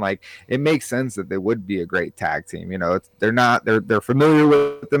I'm saying? Like it makes sense that they would be a great tag team. They're familiar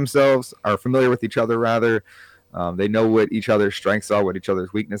with themselves, or familiar with each other rather. They know what each other's strengths are, what each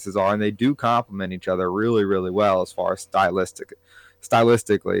other's weaknesses are, and they do complement each other really, really well as far as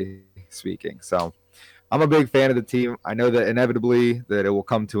stylistically speaking. So I'm a big fan of the team. I know that inevitably that it will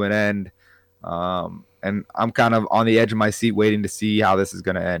come to an end. And I'm kind of on the edge of my seat waiting to see how this is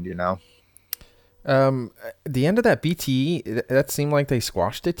going to end, The end of that BTE, that seemed like they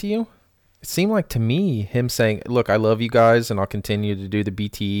squashed it to you? It seemed like to me him saying, look, I love you guys and I'll continue to do the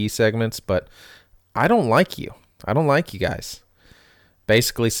BTE segments, but I don't like you. I don't like you guys.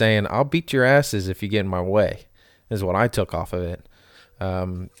 Basically saying, I'll beat your asses if you get in my way, is what I took off of it.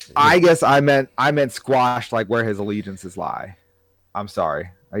 I guess I meant squashed, like where his allegiances lie. I'm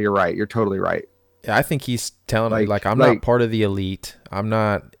sorry. You're right. You're totally right. Yeah, I think he's telling me, I'm not part of the elite. I'm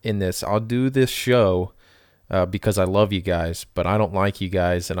not in this. I'll do this show because I love you guys, but I don't like you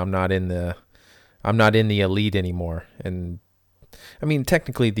guys, and I'm not in the elite anymore. And I mean,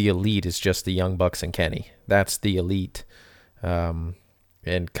 technically, the elite is just the Young Bucks and Kenny. That's the elite, and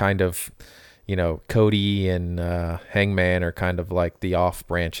kind of, Cody and Hangman are kind of like the off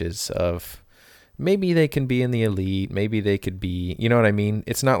branches of. Maybe they can be in the elite. Maybe they could be, you know what I mean?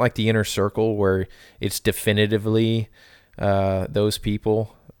 It's not like the inner circle where it's definitively those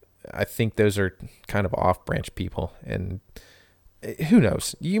people. I think those are kind of off-branch people. And who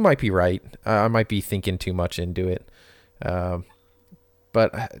knows? You might be right. I might be thinking too much into it.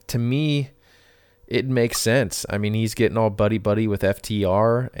 But to me, it makes sense. I mean, he's getting all buddy-buddy with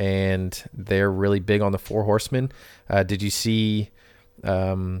FTR, and they're really big on the Four Horsemen. Did you see...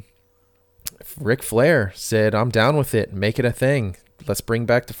 Ric Flair said, I'm down with it. Make it a thing. Let's bring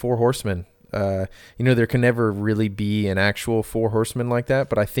back the Four Horsemen. There can never really be an actual Four Horsemen like that,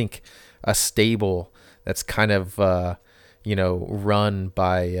 but I think a stable that's kind of, run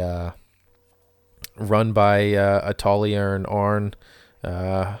by Atalia and Arn,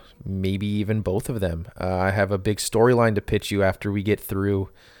 maybe even both of them. I have a big storyline to pitch you after we get through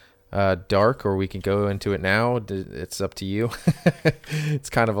Dark, or we can go into it now. It's up to you. It's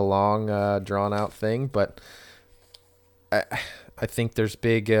kind of a long, drawn out thing, but I think there's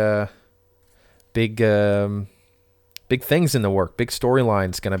big things in the work. Big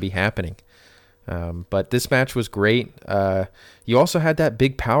storylines going to be happening. But this match was great. You also had that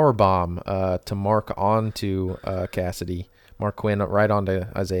big power bomb to mark onto Cassidy, Mark Quinn, right onto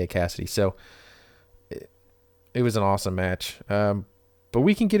Isaiah Cassidy. So it was an awesome match. But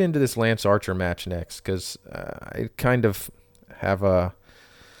we can get into this Lance Archer match next because I kind of have I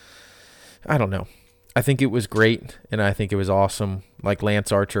don't know. I think it was great, and I think it was awesome. Like Lance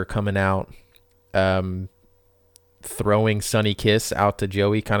Archer coming out, throwing Sonny Kiss out to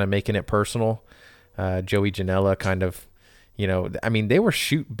Joey, kind of making it personal. Joey Janela kind of, I mean, they were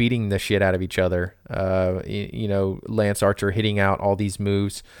beating the shit out of each other. Lance Archer hitting out all these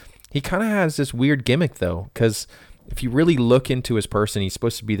moves. He kind of has this weird gimmick though, because if you really look into his person, he's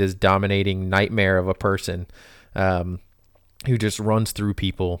supposed to be this dominating nightmare of a person, who just runs through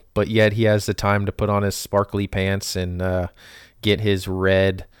people. But yet he has the time to put on his sparkly pants and get his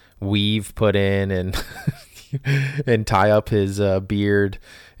red weave put in and and tie up his beard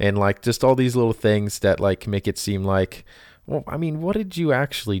and like just all these little things that like make it seem like, well, I mean, what did you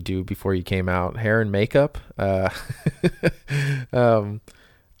actually do before you came out? Hair and makeup?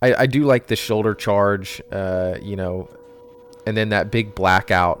 I do like the shoulder charge, and then that big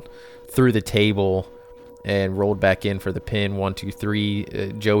blackout through the table and rolled back in for the pin. 1, 2,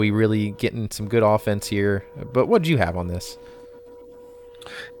 3. Joey really getting some good offense here. But what did you have on this?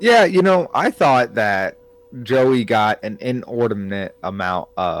 Yeah, I thought that Joey got an inordinate amount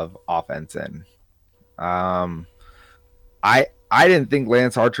of offense in. I didn't think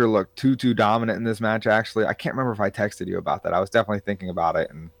Lance Archer looked too dominant in this match. Actually, I can't remember if I texted you about that. I was definitely thinking about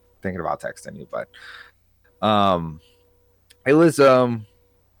it and thinking about texting you, but it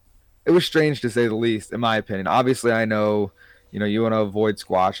was strange to say the least, in my opinion. Obviously, I know you want to avoid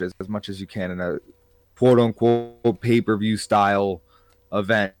squashes as much as you can in a quote unquote pay-per-view style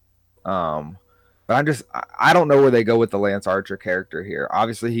event. But I don't know where they go with the Lance Archer character here.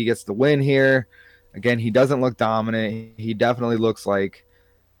 Obviously, he gets the win here. Again, he doesn't look dominant. He definitely looks like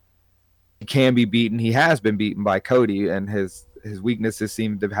he can be beaten. He has been beaten by Cody, and his weaknesses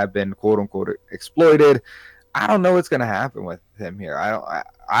seem to have been quote unquote exploited. I don't know what's going to happen with him here.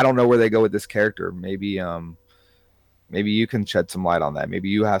 I don't know where they go with this character. Maybe you can shed some light on that. Maybe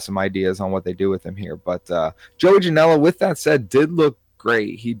you have some ideas on what they do with him here. But Joey Janela, with that said, did look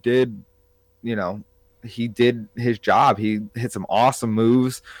great. He did, he did his job. He hit some awesome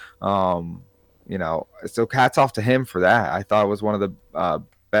moves. So hats off to him for that. I thought it was one of the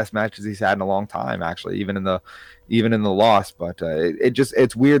best matches he's had in a long time, actually, even in the loss. But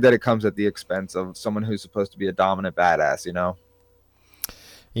it's weird that it comes at the expense of someone who's supposed to be a dominant badass,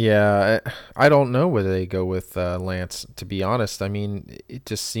 Yeah, I don't know where they go with Lance, to be honest. I mean, it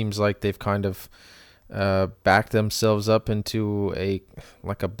just seems like they've kind of backed themselves up into a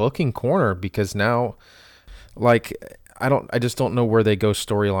booking corner, because now, I just don't know where they go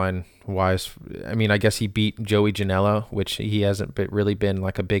storyline wise. I mean, I guess he beat Joey Janela, which he hasn't really been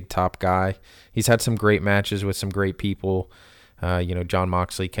like a big top guy. He's had some great matches with some great people. Jon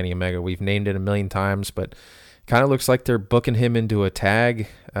Moxley, Kenny Omega. We've named it a million times, but kind of looks like they're booking him into a tag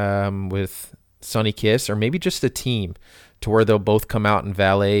with Sonny Kiss, or maybe just a team, to where they'll both come out and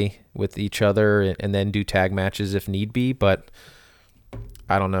valet with each other and then do tag matches if need be. But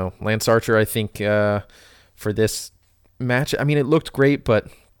I don't know. Lance Archer, I think for this match, I mean, it looked great, but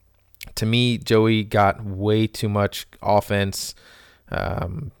to me, Joey got way too much offense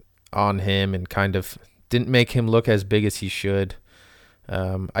on him and kind of didn't make him look as big as he should.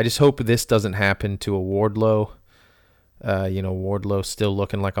 I just hope this doesn't happen to a Wardlow. Wardlow still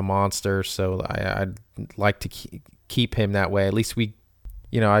looking like a monster, so I'd like to keep him that way. At least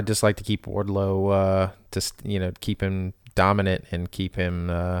I'd just like to keep Wardlow keep him dominant and keep him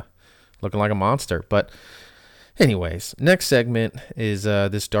looking like a monster. But anyways, next segment is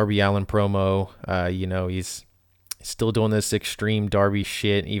this Darby Allin promo. He's still doing this extreme Darby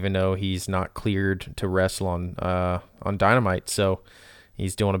shit, even though he's not cleared to wrestle on Dynamite. So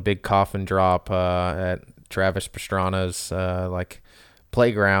he's doing a big coffin drop at Travis Pastrana's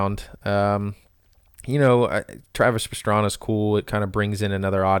playground. Travis Pastrana's cool. It kind of brings in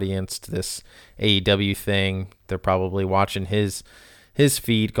another audience to this AEW thing. They're probably watching his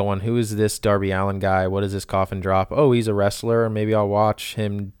feed going, who is this Darby Allin guy? What is this coffin drop? Oh, he's a wrestler. Maybe I'll watch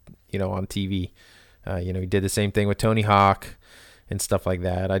him, on TV. He did the same thing with Tony Hawk and stuff like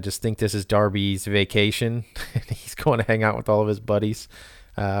that. I just think this is Darby's vacation. He's going to hang out with all of his buddies.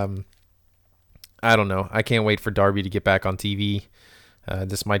 I don't know. I can't wait for Darby to get back on TV.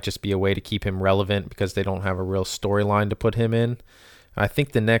 This might just be a way to keep him relevant because they don't have a real storyline to put him in. I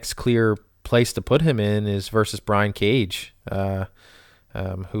think the next clear place to put him in is versus Brian Cage,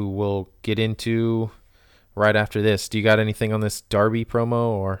 who we'll get into right after this. Do you got anything on this Darby promo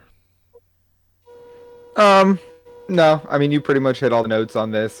or? No. I mean, you pretty much hit all the notes on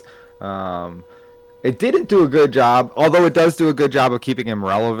this. It didn't do a good job, although it does do a good job of keeping him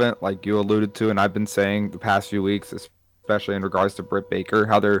relevant, like you alluded to, and I've been saying the past few weeks, especially in regards to Britt Baker,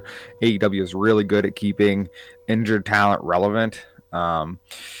 how their AEW is really good at keeping injured talent relevant. I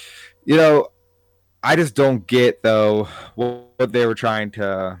just don't get, though, what they were trying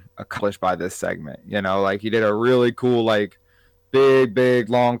to accomplish by this segment. He did a really cool, big,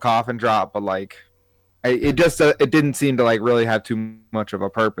 long coffin drop, but, it didn't seem to like really have too much of a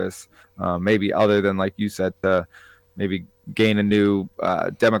purpose, maybe other than like you said to maybe gain a new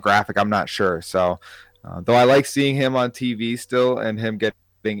demographic. I'm not sure. So though I like seeing him on TV still and him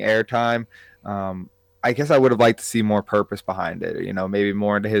getting airtime, I guess I would have liked to see more purpose behind it. You know, maybe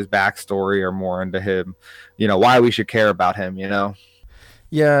more into his backstory or more into him, you know, why we should care about him. You know.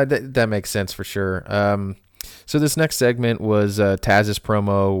 Yeah, that makes sense for sure. So this next segment was Taz's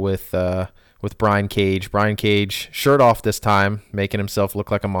promo with Brian Cage. Brian Cage, shirt off this time, making himself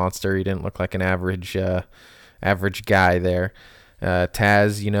look like a monster. He didn't look like an average guy there.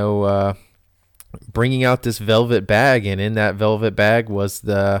 Taz, you know, bringing out this velvet bag, and in that velvet bag was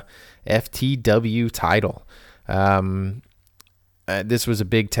the FTW title. This was a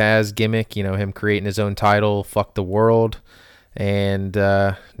big Taz gimmick, you know, him creating his own title, fuck the world. And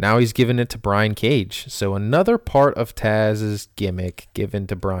now he's giving it to Brian Cage. So another part of Taz's gimmick given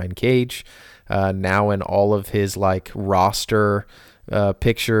to Brian Cage. Now in all of his like roster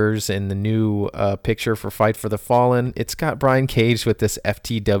pictures and the new picture for Fight for the Fallen, it's got Brian Cage with this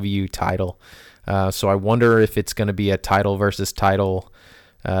FTW title. So I wonder if it's going to be a title versus title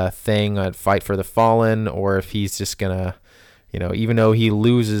thing at Fight for the Fallen, or if he's just going to, you know, even though he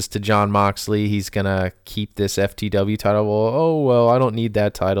loses to Jon Moxley, he's going to keep this FTW title. Well, I don't need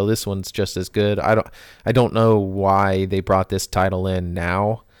that title. This one's just as good. I don't know why they brought this title in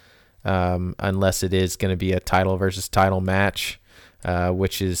now, unless it is going to be a title versus title match,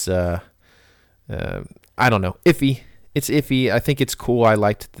 which is, I don't know, iffy. It's iffy. I think it's cool. I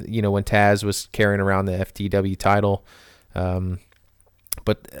liked, you know, when Taz was carrying around the FTW title.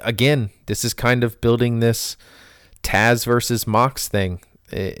 But again, this is kind of building this Taz versus Mox thing.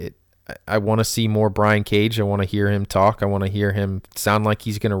 I want to see more Brian Cage. I want to hear him talk. I want to hear him sound like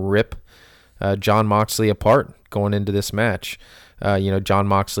he's going to rip Jon Moxley apart going into this match. You know, Jon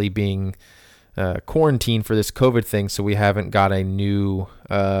Moxley being quarantined for this COVID thing, so we haven't got a new,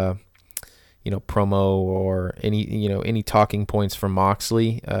 you know, promo or any talking points from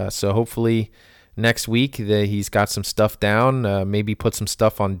Moxley. So hopefully next week he's got some stuff down. Maybe put some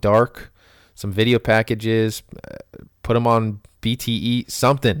stuff on Dark, some video packages, put them on BTE,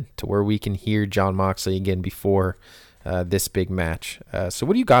 something to where we can hear Jon Moxley again before this big match. So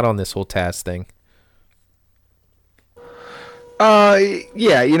what do you got on this whole Taz thing?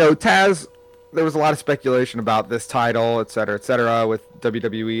 Yeah, you know, Taz, there was a lot of speculation about this title, et cetera, with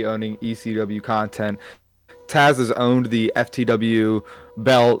WWE owning ECW content. Taz has owned the FTW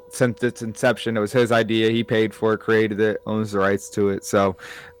belt since its inception. It was his idea. He paid for it, created it, owns the rights to it. So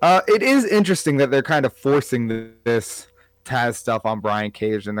it is interesting that they're kind of forcing this Taz stuff on Brian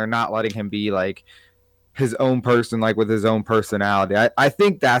Cage, and they're not letting him be like his own person, like with his own personality. I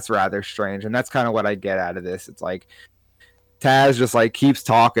think that's rather strange, and that's kind of what I get out of this. It's like Taz just like keeps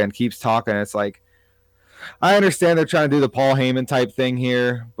talking. It's like, I understand they're trying to do the Paul Heyman type thing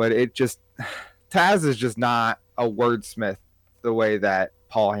here, but it just, Taz is just not a wordsmith the way that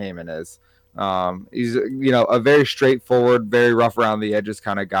Paul Heyman is. He's, you know, a very straightforward, very rough around the edges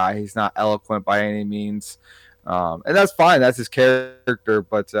kind of guy. He's not eloquent by any means. And that's fine. That's his character.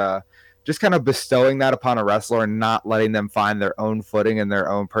 But just kind of bestowing that upon a wrestler and not letting them find their own footing and their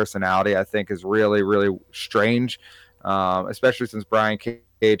own personality, I think is really, really strange. Especially since Brian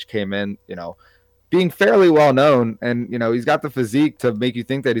Cage came in, you know, being fairly well known, and you know, he's got the physique to make you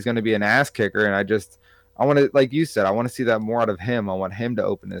think that he's going to be an ass kicker. And I want to, like you said, I want to see that more out of him. I want him to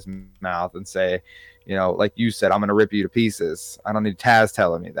open his mouth and say, you know, like you said, I'm going to rip you to pieces. I don't need Taz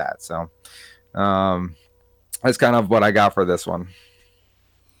telling me that. So that's kind of what I got for this one.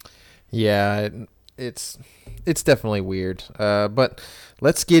 Yeah, it's definitely weird. But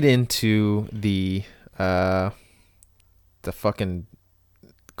let's get into the fucking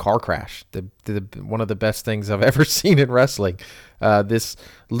car crash, the one of the best things I've ever seen in wrestling. This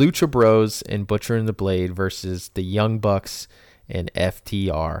Lucha Bros and Butcher and the Blade versus the Young Bucks and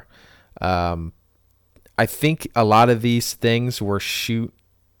FTR. I think a lot of these things were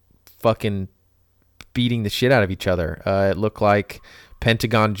fucking beating the shit out of each other. It looked like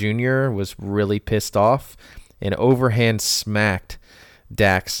Pentagon Jr. was really pissed off and overhand smacked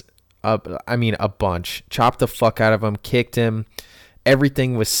Dax up. I mean, a bunch. Chopped the fuck out of him, kicked him.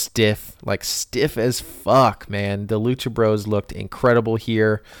 Everything was stiff, like stiff as fuck, man. The Lucha Bros looked incredible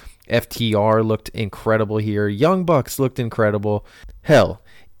here. FTR looked incredible here. Young Bucks looked incredible. Hell,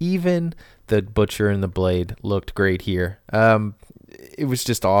 even the Butcher and the Blade looked great here. It was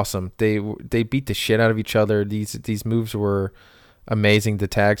just awesome. They beat the shit out of each other. These moves were amazing. The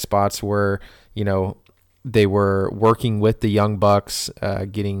tag spots were, you know, they were working with the Young Bucks,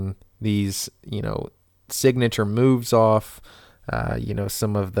 getting these, you know, signature moves off. You know,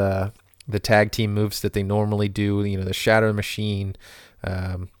 some of the the tag team moves that they normally do, the Shatter Machine,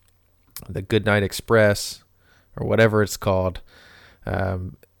 the Goodnight Express, or whatever it's called.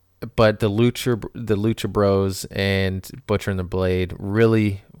 But the Lucha Bros and Butcher and the Blade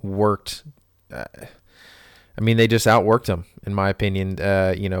really worked. They just outworked them, in my opinion.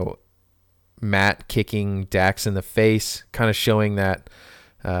 Matt kicking Dax in the face, kind of showing that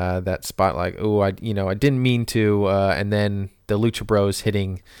spot, like, I didn't mean to, and then the Lucha Bros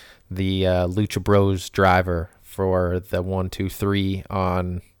hitting the Lucha Bros driver for the 1-2-3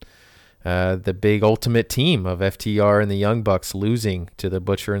 on the big ultimate team of FTR and the Young Bucks, losing to the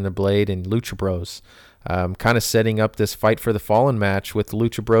Butcher and the Blade and Lucha Bros, kind of setting up this Fight for the Fallen match with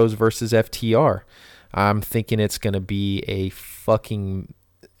Lucha Bros versus FTR. I'm thinking it's going to be a fucking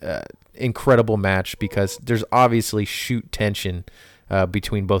incredible match, because there's obviously shoot tension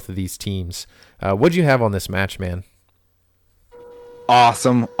between both of these teams. What'd you have on this match, man?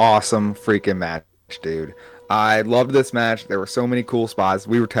 Awesome freaking match, dude. I loved this match. There were so many cool spots.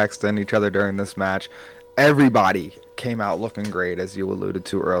 We were texting each other during this match. Everybody came out looking great, as you alluded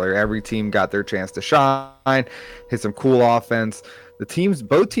to earlier. Every team got their chance to shine, hit some cool offense.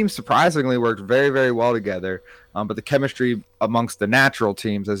 Both teams surprisingly worked very, very well together. But the chemistry amongst the natural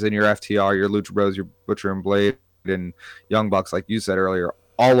teams, as in your FTR, your Lucha Bros, your Butcher and Blade, and Young Bucks, like you said earlier,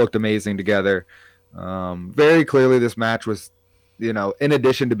 all looked amazing together. Very clearly, this match was, in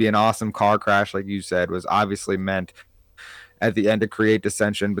addition to being an awesome car crash, like you said, was obviously meant at the end to create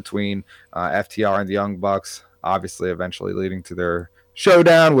dissension between FTR and the Young Bucks, obviously eventually leading to their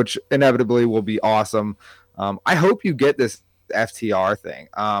showdown, which inevitably will be awesome. I hope you get this FTR thing.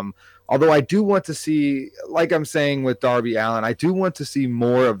 Although I do want to see, like I'm saying with Darby Allin, I do want to see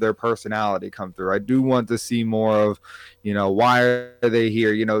more of their personality come through. I do want to see more of, why are they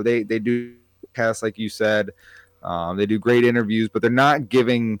here? They do podcasts, like you said. They do great interviews, but they're not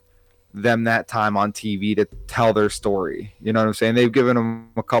giving them that time on TV to tell their story. You know what I'm saying? They've given them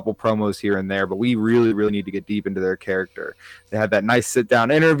a couple promos here and there, but we really, really need to get deep into their character. They had that nice sit-down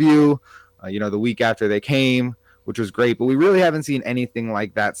interview, the week after they came, which was great, but we really haven't seen anything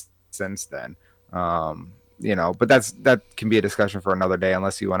like that since then. But that can be a discussion for another day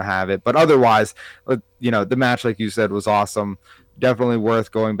unless you want to have it. But otherwise, the match, like you said, was awesome. Definitely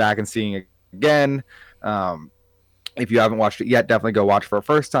worth going back and seeing it again. If you haven't watched it yet, definitely go watch for a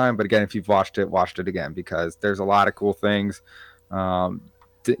first time. But again, if you've watched it again, because there's a lot of cool things, to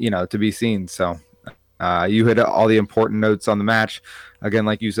be seen. So you hit all the important notes on the match. Again,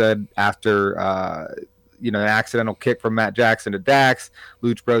 like you said, after an accidental kick from Matt Jackson to Dax,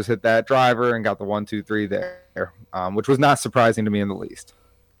 Lucha Bros hit that driver and got the 1-2-3 there, which was not surprising to me in the least.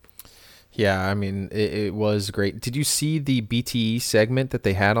 Yeah, it was great. Did you see the BTE segment that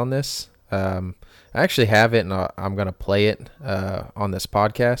they had on this? I actually have it, and I'm going to play it on this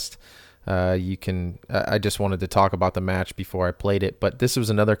podcast. I just wanted to talk about the match before I played it, but this was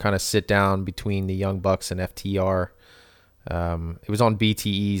another kind of sit down between the Young Bucks and FTR. It was on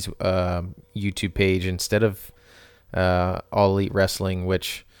BTE's YouTube page instead of All Elite Wrestling,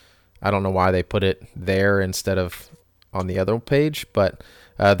 which I don't know why they put it there instead of on the other page, but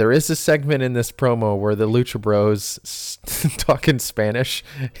there is a segment in this promo where the Lucha Bros talk in Spanish,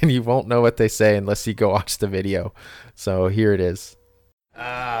 and you won't know what they say unless you go watch the video. So here it is.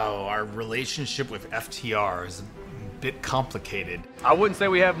 Our relationship with FTR is a bit complicated. I wouldn't say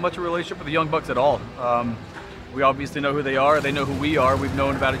we have much of a relationship with the Young Bucks at all. We obviously know who they are. They know who we are. We've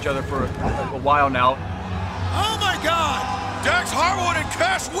known about each other for a while now. Oh my God! Dax Harwood and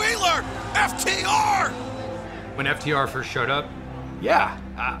Cash Wheeler! FTR! When FTR first showed up, yeah,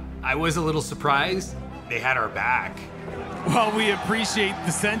 I was a little surprised. They had our back. Well, we appreciate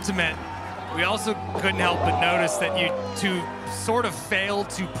the sentiment. We also couldn't help but notice that you two sort of failed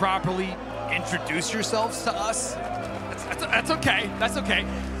to properly introduce yourselves to us. That's okay. That's okay.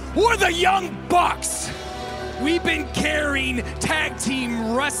 We're the Young Bucks. We've been carrying tag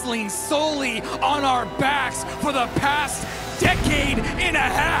team wrestling solely on our backs for the past decade and a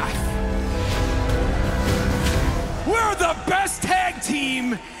half. We're the best tag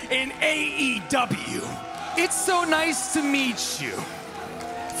team in AEW. It's so nice to meet you.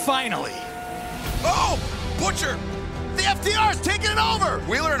 Finally. Oh, Butcher! The FTR's taking it over!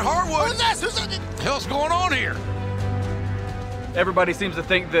 Wheeler and Harwood! Who's this? What the hell's going on here? Everybody seems to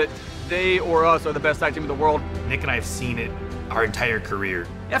think that they or us are the best tag team in the world. Nick and I have seen it our entire career.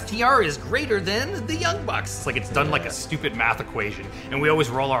 FTR is greater than the Young Bucks. It's like it's done like a stupid math equation, and we always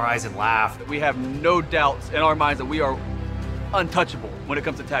roll our eyes and laugh. We have no doubts in our minds that we are untouchable when it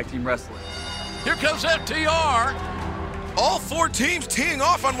comes to tag team wrestling. Here comes FTR. All four teams teeing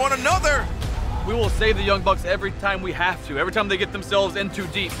off on one another. We will save the Young Bucks every time we have to, every time they get themselves in too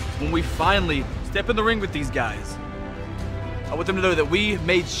deep. When we finally step in the ring with these guys, I want them to know that we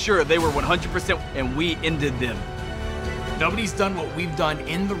made sure they were 100% and we ended them. Nobody's done what we've done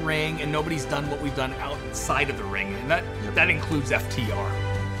in the ring, and nobody's done what we've done outside of the ring, and that includes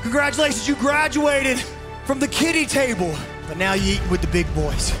FTR. Congratulations, you graduated from the kiddie table, but now you eating with the big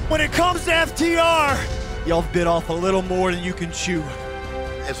boys. When it comes to FTR, y'all bit off a little more than you can chew.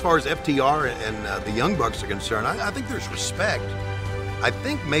 As far as FTR and the Young Bucks are concerned, I think there's respect. I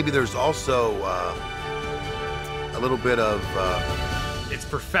think maybe there's also a little bit of... It's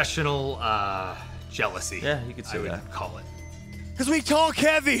professional jealousy. Yeah, you could say I would that. call it. Because we talk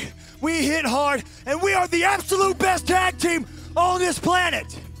heavy, we hit hard, and we are the absolute best tag team on this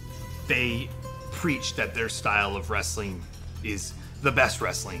planet. They preach that their style of wrestling is the best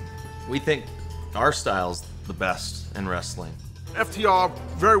wrestling. We think our style's the best in wrestling. FTR,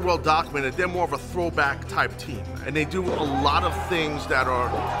 very well documented. They're more of a throwback type team, and they do a lot of things that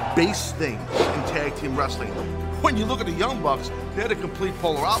are base things in tag team wrestling. When you look at the Young Bucks, they're the complete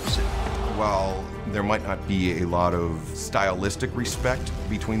polar opposite. While there might not be a lot of stylistic respect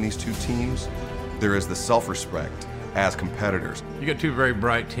between these two teams, there is the self-respect as competitors. You got two very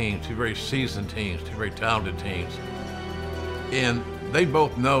bright teams, two very seasoned teams, two very talented teams. And they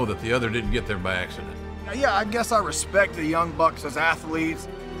both know that the other didn't get there by accident. Yeah, I guess I respect the Young Bucks as athletes.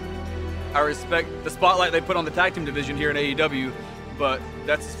 I respect the spotlight they put on the tag team division here in AEW, but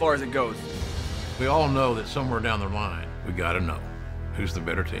that's as far as it goes. We all know that somewhere down the line, we gotta know who's the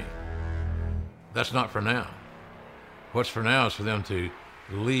better team. That's not for now. What's for now is for them to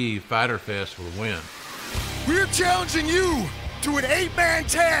leave Fyter Fest with a win. We're challenging you to an 8-man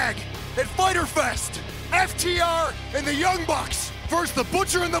tag at Fyter Fest. FTR and the Young Bucks versus the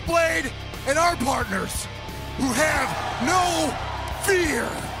Butcher and the Blade and our partners who have no fear.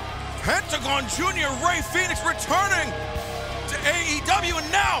 Pentagon Jr. Ray Phoenix returning to AEW,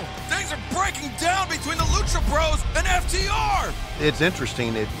 and now things are breaking down between the Lucha Bros and FTR. It's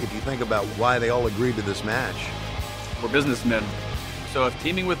interesting if you think about why they all agreed to this match. We're businessmen, so if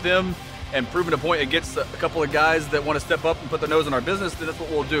teaming with them and proving a point against a couple of guys that want to step up and put their nose in our business, then that's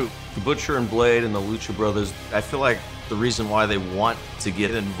what we'll do. The Butcher and Blade and the Lucha Brothers, I feel like the reason why they want to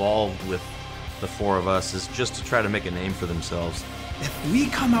get involved with the four of us is just to try to make a name for themselves. If we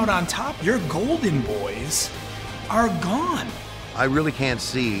come out on top, your Golden Boys are gone. I really can't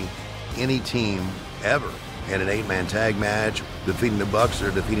see any team ever in an 8-man tag match defeating the Bucks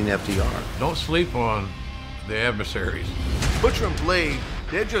or defeating FTR. Don't sleep on the adversaries. Butcher and Blade,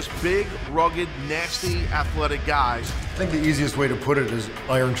 they're just big, rugged, nasty, athletic guys. I think the easiest way to put it is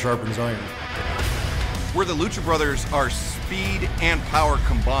iron sharpens iron. Where the Lucha Brothers are speed and power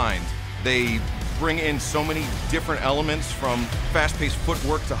combined, they bring in so many different elements, from fast-paced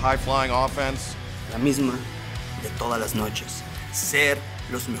footwork to high-flying offense. La misma de todas las noches. Ser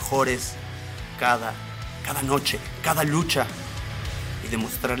los mejores cada noche, cada lucha. Y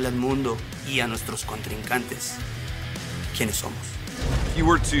demostrarle al mundo y a nuestros contrincantes quiénes somos. If you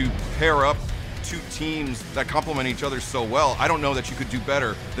were to pair up two teams that complement each other so well, I don't know that you could do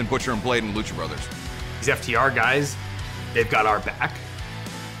better than Butcher and Blade and Lucha Brothers. These FTR guys, they've got our back.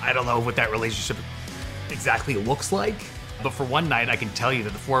 I don't know what that relationship exactly looks like, but for one night, I can tell you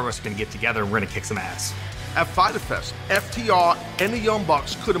that the four of us are going to get together and we're going to kick some ass. At Fyter Fest, FTR and the Young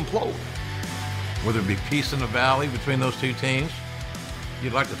Bucks could implode. Will there be peace in the valley between those two teams?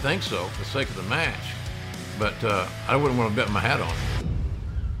 You'd like to think so, for the sake of the match. But I wouldn't want to bet my hat on it.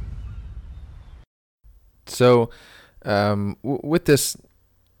 So, with this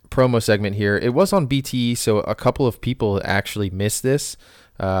promo segment here, it was on BTE, so a couple of people actually missed this.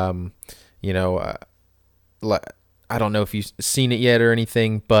 You know, I don't know if you've seen it yet or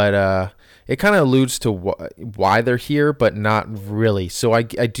anything, but it kind of alludes to why they're here, but not really. So I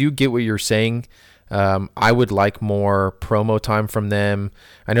do get what you're saying. I would like more promo time from them.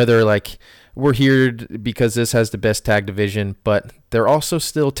 I know they're like, we're here because this has the best tag division, but they're also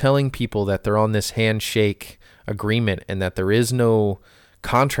still telling people that they're on this handshake agreement and that there is no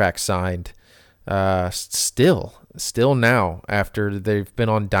contract signed. Still now, after they've been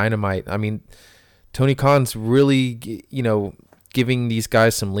on Dynamite. I mean, Tony Khan's really, you know, giving these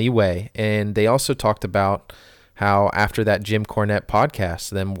guys some leeway. And they also talked about how after that Jim Cornette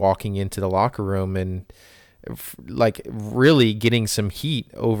podcast, them walking into the locker room and like really getting some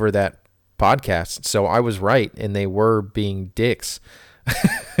heat over that podcast. So I was right, and they were being dicks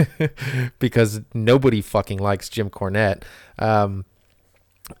because nobody fucking likes Jim Cornette. But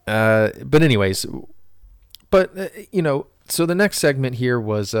anyways, you know, so the next segment here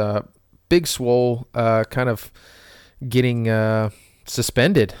was Big Swole kind of getting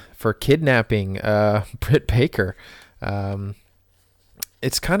suspended for kidnapping Britt Baker.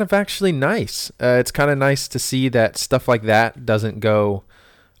 It's kind of actually nice. It's kind of nice to see that stuff like that doesn't go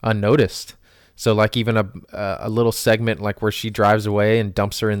unnoticed. So like even a little segment like where she drives away and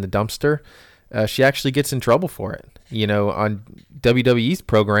dumps her in the dumpster, she actually gets in trouble for it. You know, on WWE's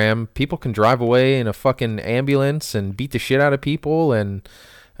program, people can drive away in a fucking ambulance and beat the shit out of people and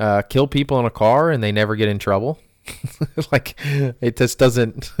kill people in a car and they never get in trouble. Like it just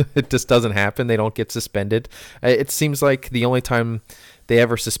doesn't happen. They don't get suspended. It seems like the only time they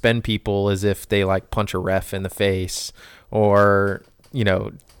ever suspend people is if they like punch a ref in the face or, you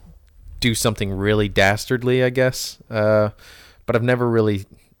know, do something really dastardly, I guess. But I've never really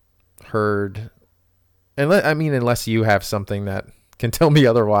heard, unless you have something that can tell me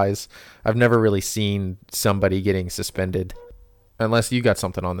otherwise, I've never really seen somebody getting suspended. Unless you got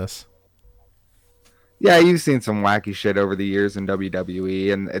something on this. Yeah, you've seen some wacky shit over the years in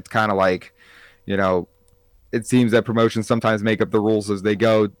WWE, and it's kind of like, you know, it seems that promotions sometimes make up the rules as they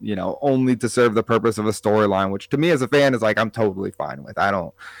go, you know, only to serve the purpose of a storyline, which to me as a fan is like, I'm totally fine with. I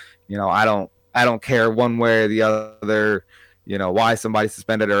don't care one way or the other, you know, why somebody's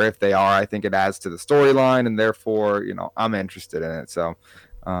suspended or if they are. I think it adds to the storyline, and therefore, you know, I'm interested in it. So,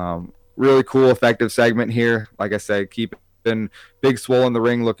 really cool, effective segment here. Like I said, keeping Big Swole in the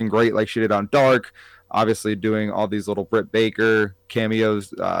ring looking great like she did on Dark. Obviously doing all these little Britt Baker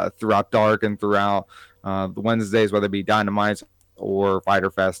cameos throughout Dark and throughout the Wednesdays, whether it be Dynamite or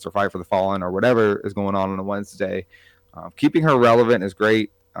Fyter Fest or Fight for the Fallen or whatever is going on a Wednesday. Keeping her relevant is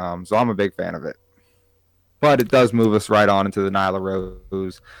great, so I'm a big fan of it. But it does move us right on into the Nyla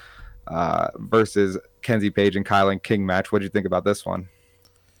Rose versus Kenzie Page and Kylan King match. What did you think about this one?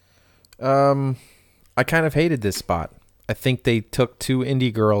 I kind of hated this spot. I think they took two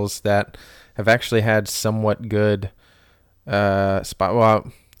indie girls that have actually had somewhat good spot.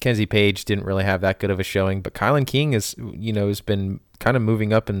 Well, Kenzie Page didn't really have that good of a showing, but Kylan King has been kind of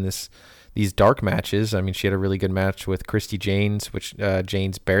moving up in these Dark matches. I mean, she had a really good match with Christy Janes, which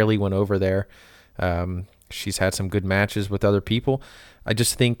Janes barely went over there. She's had some good matches with other people. I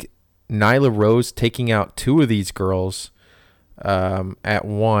just think Nyla Rose taking out two of these girls at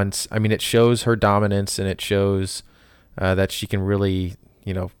once, I mean, it shows her dominance and it shows that she can really,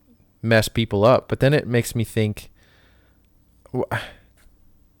 you know, mess people up. But then it makes me think,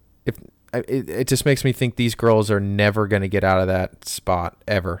 it just makes me think these girls are never going to get out of that spot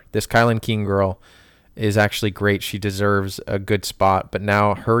ever. This Kylan King girl is actually great. She deserves a good spot, but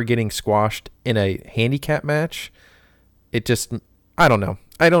now her getting squashed in a handicap match, it just, I don't know.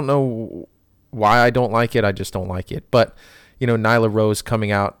 I don't know why I don't like it. I just don't like it. But, you know, Nyla Rose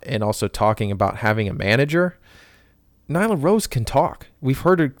coming out and also talking about having a manager. Nyla Rose can talk. We've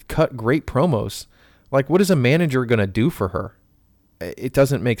heard her cut great promos. Like, what is a manager going to do for her? It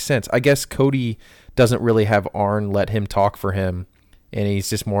doesn't make sense. I guess Cody doesn't really have Arn let him talk for him, and he's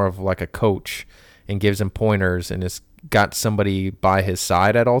just more of like a coach and gives him pointers and has got somebody by his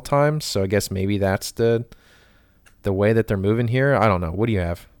side at all times. So I guess maybe that's the way that they're moving here. I don't know. What do you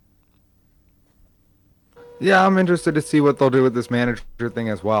have? Yeah, I'm interested to see what they'll do with this manager thing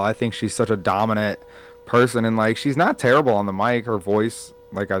as well. I think she's such a dominant person, and like, she's not terrible on the mic. Her voice,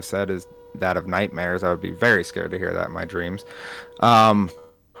 like I've said, is that of nightmares. I would be very scared to hear that in my dreams.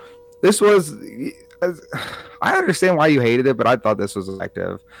 This was, I understand why you hated it, but I thought this was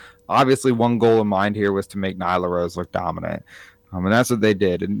effective. Obviously, one goal in mind here was to make Nyla Rose look dominant, and that's what they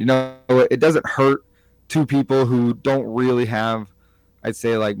did. And, you know, it doesn't hurt two people who don't really have, I'd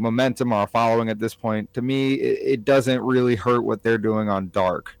say, like, momentum or following at this point. To me, it doesn't really hurt what they're doing on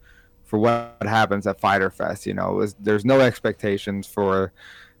Dark for what happens at Fyter Fest. You know, there's no expectations for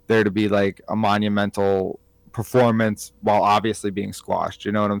there to be like a monumental performance while obviously being squashed.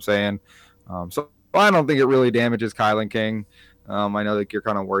 You know what I'm saying? So I don't think it really damages Kylan King. I know that you're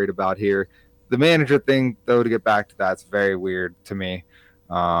kind of worried about here. The manager thing, though, to get back to that's very weird to me.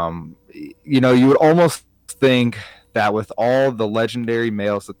 You know, you would almost think that with all the legendary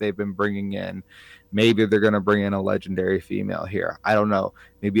males that they've been bringing in, maybe they're going to bring in a legendary female here. I don't know.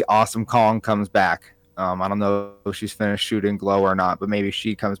 Maybe Awesome Kong comes back. I don't know if she's finished shooting Glow or not, but maybe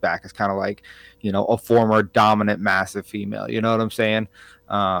she comes back as kind of like, you know, a former dominant, massive female. You know what I'm saying?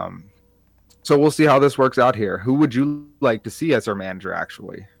 So we'll see how this works out here. Who would you like to see as our manager,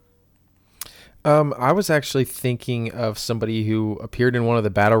 actually? I was actually thinking of somebody who appeared in one of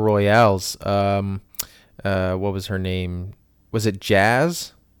the battle royales. What was her name? Was it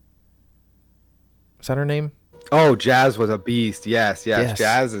Jazz? Was that her name? Oh, Jazz was a beast. Yes.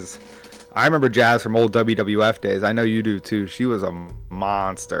 Jazz is, I remember Jazz from old WWF days. I know you do too. She was a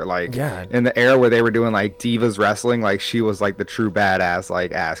monster. Like, yeah. In the era where they were doing like divas wrestling, like she was like the true badass,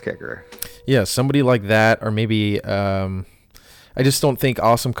 like ass kicker. Yeah, somebody like that, or maybe I just don't think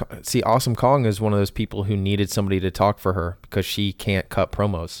Awesome Kong is one of those people who needed somebody to talk for her because she can't cut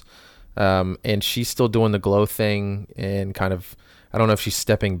promos. And she's still doing the glow thing and kind of, I don't know if she's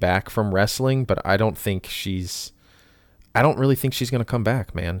stepping back from wrestling, but I don't really think she's going to come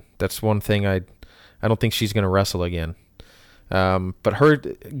back, man. That's one thing I don't think she's going to wrestle again. But her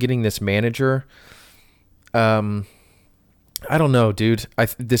getting this manager, I don't know, dude.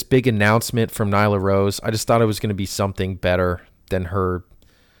 This big announcement from Nyla Rose, I just thought it was going to be something better than her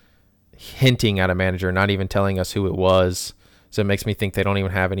hinting at a manager, not even telling us who it was. So it makes me think they don't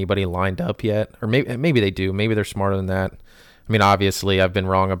even have anybody lined up yet. Or maybe they do. Maybe they're smarter than that. I mean, obviously, I've been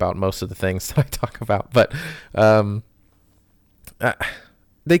wrong about most of the things that I talk about. But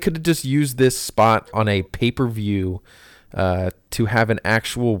they could have just used this spot on a pay-per-view to have an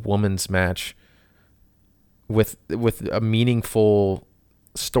actual women's match with a meaningful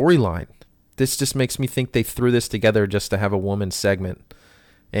storyline. This just makes me think they threw this together just to have a women's segment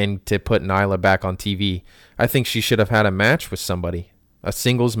and to put Nyla back on TV. I think she should have had a match with somebody, a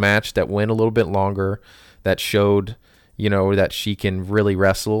singles match that went a little bit longer, that showed, that she can really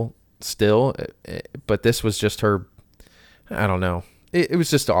wrestle still. But this was just her, I don't know. It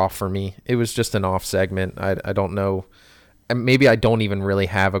was just off for me. It was just an off segment. I don't know. Maybe I don't even really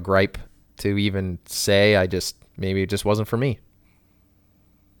have a gripe to even say. Maybe it just wasn't for me.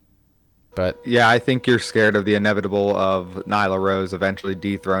 But yeah, I think you're scared of the inevitable of Nyla Rose eventually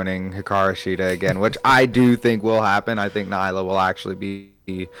dethroning Hikaru Shida again, which I do think will happen. I think Nyla will actually be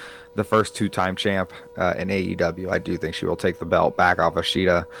the first two-time champ in AEW. I do think she will take the belt back off of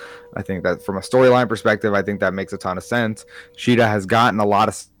Shida. I think that from a storyline perspective, I think that makes a ton of sense. Shida has gotten a lot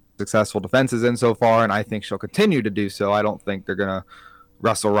of successful defenses in so far, and I think she'll continue to do so. I don't think they're going to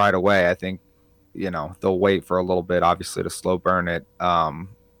wrestle right away. I think, they'll wait for a little bit, obviously, to slow burn it.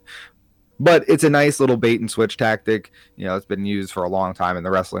 But it's a nice little bait and switch tactic. It's been used for a long time in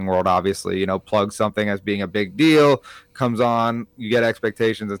the wrestling world, obviously. Plug something as being a big deal, comes on, you get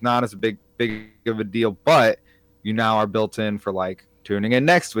expectations. It's not as big of a deal, but you now are built in for like tuning in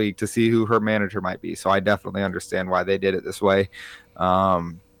next week to see who her manager might be. So I definitely understand why they did it this way.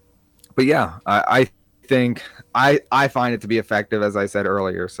 But yeah, I think I find it to be effective, as I said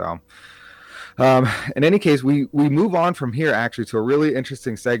earlier. So in any case, we move on from here actually to a really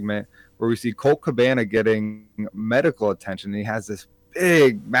interesting segment where we see Colt Cabana getting medical attention. He has this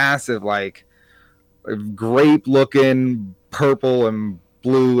big, massive, like grape-looking purple and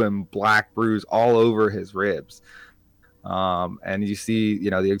blue and black bruise all over his ribs. And you see,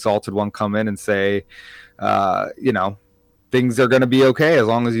 the Exalted One come in and say, things are going to be okay as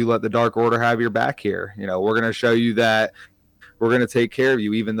long as you let the Dark Order have your back here. We're going to show you that we're going to take care of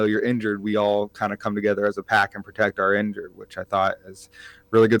you. Even though you're injured, we all kind of come together as a pack and protect our injured, which I thought is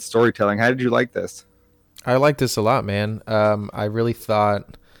really good storytelling. How did you like this? I liked this a lot, man. I really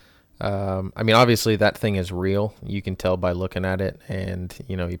thought, obviously that thing is real. You can tell by looking at it, and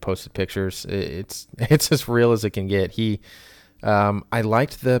he posted pictures. It's as real as it can get. I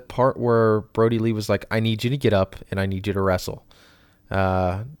liked the part where Brody Lee was like, "I need you to get up and I need you to wrestle."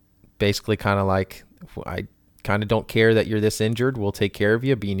 Basically, kind of like, I kind of don't care that you're this injured. We'll take care of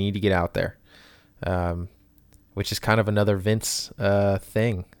you, but you need to get out there. Which is kind of another Vince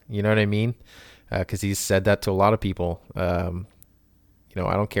thing. You know what I mean? Because he's said that to a lot of people. I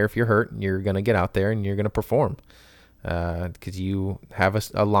don't care if you're hurt. You're going to get out there and you're going to perform. Because you have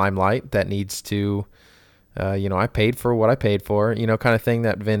a limelight that needs to, I paid for what I paid for, kind of thing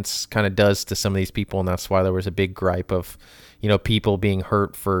that Vince kind of does to some of these people. And that's why there was a big gripe of, people being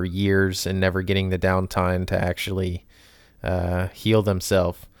hurt for years and never getting the downtime to actually heal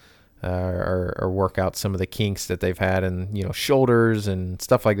themselves. Or work out some of the kinks that they've had and, shoulders and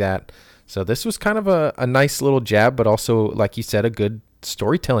stuff like that. So this was kind of a nice little jab, but also, like you said, a good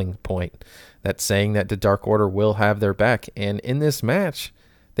storytelling point that's saying that the Dark Order will have their back. And in this match,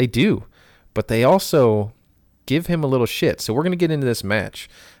 they do, but they also give him a little shit. So we're going to get into this match.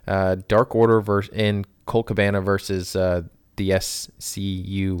 Dark Order and Colt Cabana versus the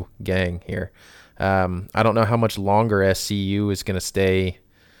SCU gang here. I don't know how much longer SCU is going to stay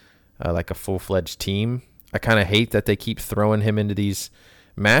like a full-fledged team. I kind of hate that they keep throwing him into these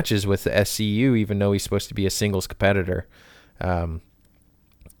matches with the SCU, even though he's supposed to be a singles competitor.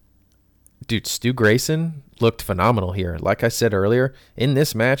 Dude, Stu Grayson looked phenomenal here. Like I said earlier, in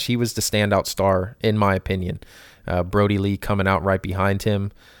this match, he was the standout star, in my opinion. Brody Lee coming out right behind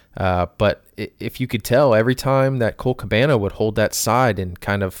him. But if you could tell, every time that Colt Cabana would hold that side and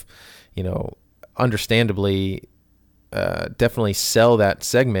kind of, understandably, definitely sell that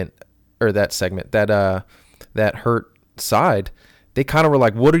that hurt side. They kind of were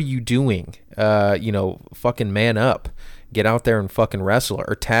like, what are you doing? Fucking man up. Get out there and fucking wrestle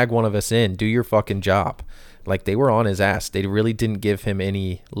or tag one of us in. Do your fucking job. Like, they were on his ass. They really didn't give him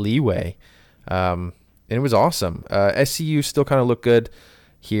any leeway. And it was awesome. SCU still kind of looked good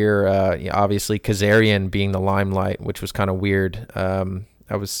here. Obviously, Kazarian being the limelight, which was kind of weird.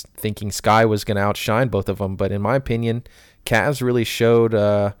 I was thinking Sky was going to outshine both of them, but in my opinion, Kaz really showed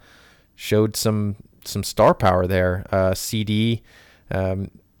some star power there. CD,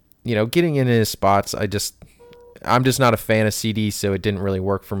 getting in his spots, I'm just not a fan of CD, so it didn't really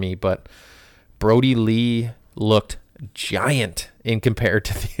work for me. But Brody Lee looked giant compared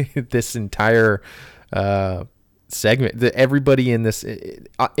to this entire segment. Everybody in this,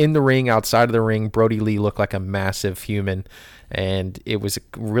 in the ring, outside of the ring, Brody Lee looked like a massive human, and it was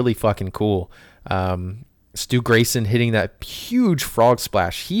really fucking cool. Stu Grayson hitting that huge frog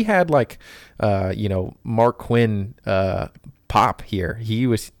splash. He had Mark Quinn pop here. He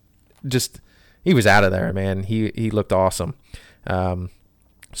was out of there, man. He looked awesome.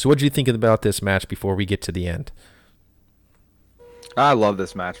 So what did you think about this match before we get to the end? I love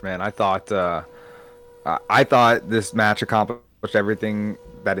this match, man. I thought this match accomplished everything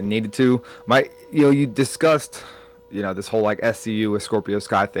that it needed to. You discussed, this whole SCU with Scorpio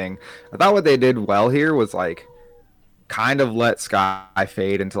Sky thing. I thought what they did well here was kind of let Sky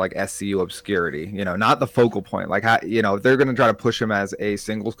fade into SCU obscurity, not the focal point. If they're going to try to push him as a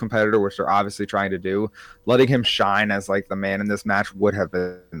singles competitor, which they're obviously trying to do, letting him shine as the man in this match would have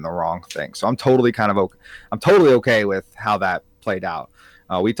been the wrong thing. So I'm totally okay with how that played out.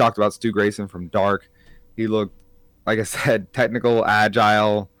 We talked about Stu Grayson from Dark. He looked, like I said, technical,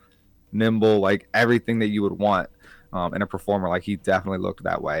 agile, nimble, everything that you would want in a performer. He definitely looked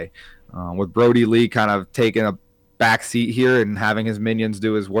that way. With Brody Lee kind of taking a back seat here and having his minions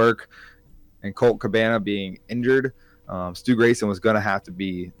do his work, and Colt Cabana being injured, Stu Grayson was going to have to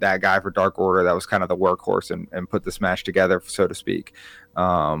be that guy for Dark Order that was kind of the workhorse and put this match together, so to speak.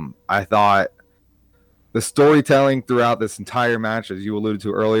 I thought the storytelling throughout this entire match, as you alluded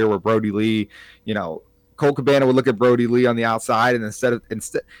to earlier, where Brody Lee, Colt Cabana would look at Brody Lee on the outside, and instead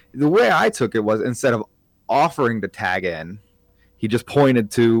the way I took it was, instead of offering to tag in, he just pointed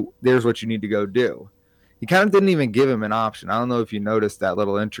to, there's what you need to go do. He kind of didn't even give him an option. I don't know if you noticed that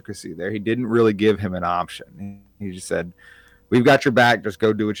little intricacy there. He didn't really give him an option. He just said, we've got your back, just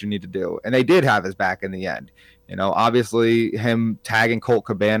go do what you need to do. And they did have his back in the end. Obviously him tagging Colt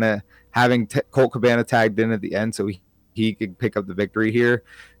Cabana, having Colt Cabana tagged in at the end so he could pick up the victory here.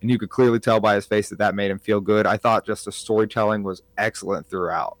 And you could clearly tell by his face that made him feel good. I thought just the storytelling was excellent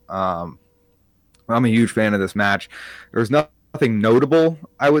throughout. I'm a huge fan of this match. There was nothing notable,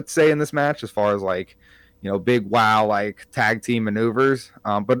 I would say, in this match as far as big wow tag team maneuvers,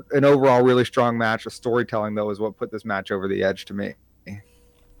 but an overall really strong match. The storytelling, though, is what put this match over the edge to me.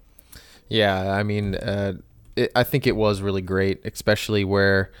 Yeah, I mean, I think it was really great, especially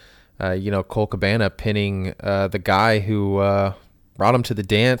where Colt Cabana pinning the guy who brought him to the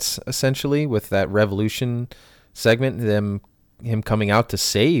dance, essentially, with that Revolution segment, him coming out to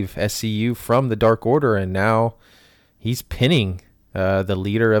save SCU from the Dark Order, and now he's pinning the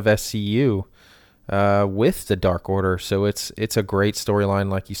leader of SCU with the Dark Order. So it's a great storyline,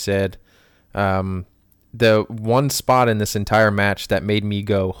 like you said. The one spot in this entire match that made me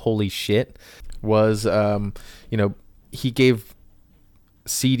go, holy shit, was, he gave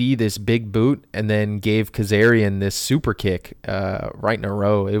CD this big boot and then gave Kazarian this super kick right in a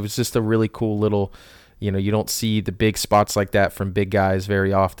row. It was just a really cool little, you don't see the big spots like that from big guys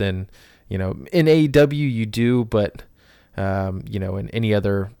very often. In AEW you do, but in any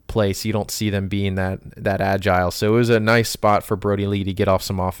other place you don't see them being that agile. So it was a nice spot for Brody Lee to get off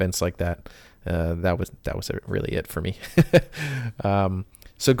some offense like that. That was really it for me.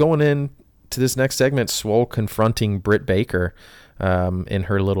 So going in to this next segment, Swole confronting Britt Baker in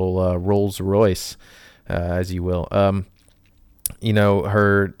her little Rolls Royce, as you will. Her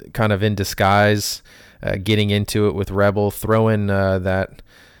kind of in disguise, getting into it with Rebel, throwing that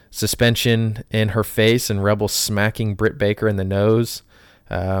suspension in her face, and Rebel smacking Britt Baker in the nose.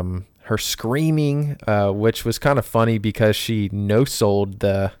 Her screaming, which was kind of funny because she no-sold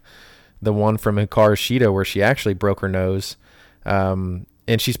the one from Hikaru Shida where she actually broke her nose.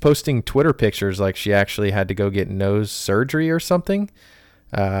 And she's posting Twitter pictures like she actually had to go get nose surgery or something.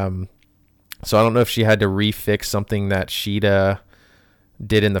 So I don't know if she had to refix something that Shida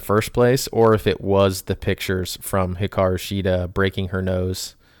did in the first place, or if it was the pictures from Hikaru Shida breaking her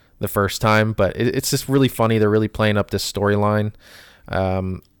nose the first time. But it's just really funny. They're really playing up this storyline.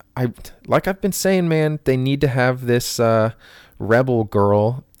 like I've been saying, man, they need to have this Rebel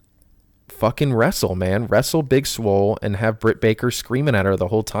girl fucking wrestle Big Swole and have Britt Baker screaming at her the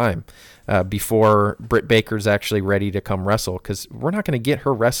whole time before Britt Baker's actually ready to come wrestle, because we're not going to get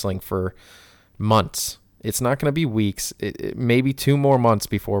her wrestling for months. It's not going to be weeks, maybe 2 more months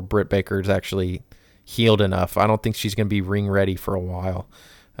before Britt Baker's actually healed enough. I don't think she's going to be ring ready for a while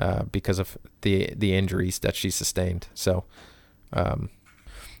because of the injuries that she sustained. So,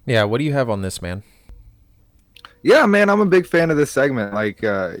 yeah, what do you have on this, man? Yeah, man, I'm a big fan of this segment. Like,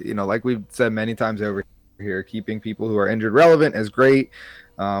 like we've said many times over here, keeping people who are injured relevant is great.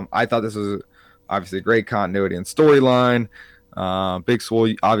 I thought this was obviously great continuity and storyline. Big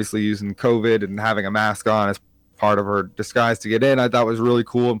Swole obviously using COVID and having a mask on as part of her disguise to get in, I thought was really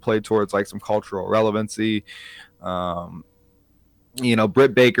cool and played towards like some cultural relevancy. Britt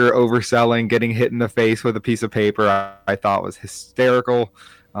Baker overselling, getting hit in the face with a piece of paper, I thought was hysterical.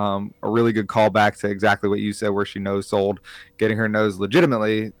 A really good callback to exactly what you said, where she nose sold, getting her nose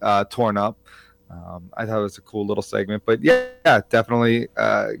legitimately torn up. I thought it was a cool little segment, but yeah, definitely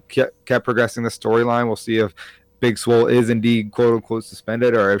kept progressing the storyline. We'll see if Big Swole is indeed quote unquote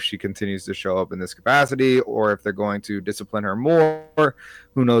suspended, or if she continues to show up in this capacity, or if they're going to discipline her more.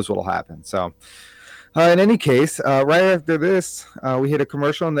 Who knows what'll happen? So in any case, right after this, we hit a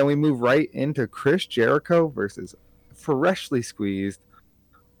commercial, and then we move right into Chris Jericho versus freshly squeezed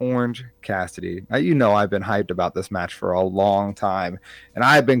Orange Cassidy. Now, I've been hyped about this match for a long time, and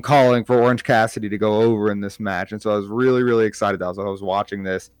I've been calling for Orange Cassidy to go over in this match, and so I was really, really excited as I was watching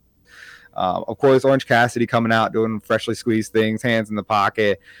this. Of course, Orange Cassidy coming out doing freshly squeezed things, hands in the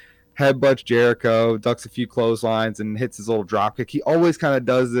pocket, headbutts Jericho, ducks a few clotheslines, and hits his little drop kick. He always kind of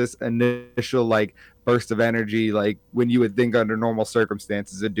does this initial like burst of energy, like when you would think under normal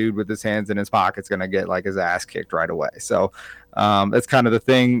circumstances a dude with his hands in his pocket's gonna get like his ass kicked right away. So that's kind of the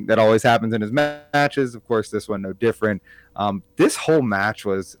thing that always happens in his matches. Of course, this one no different. This whole match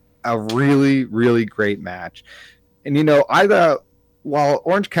was a really, really great match. And I thought, while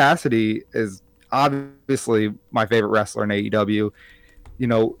Orange Cassidy is obviously my favorite wrestler in AEW,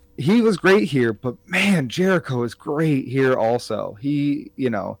 he was great here, but man, Jericho is great here also. He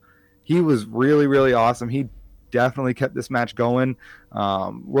was really, really awesome. He definitely kept this match going.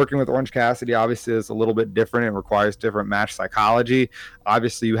 Working with Orange Cassidy obviously is a little bit different. It requires different match psychology.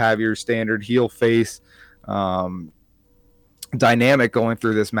 Obviously, you have your standard heel face dynamic going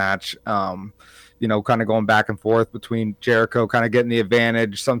through this match. Kind of going back and forth between Jericho kind of getting the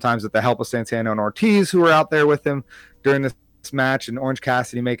advantage, sometimes with the help of Santana and Ortiz, who were out there with him during this match, and Orange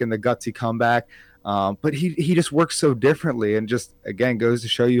Cassidy making the gutsy comeback. But he just works so differently, and just, again, goes to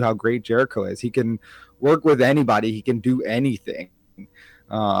show you how great Jericho is. He can work with anybody. He can do anything.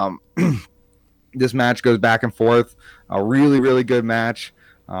 This match goes back and forth. A really, really good match.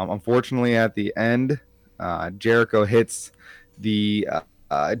 Unfortunately, at the end, Jericho hits the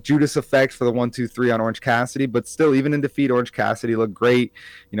Judas effect for the 1-2-3 on Orange Cassidy, but still, even in defeat, Orange Cassidy looked great.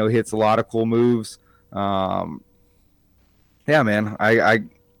 He hits a lot of cool moves. Yeah, man, he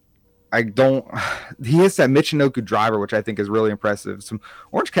hits that Michinoku driver, which I think is really impressive.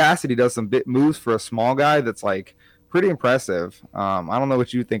 Orange Cassidy does some bit moves for a small guy that's like pretty impressive. I don't know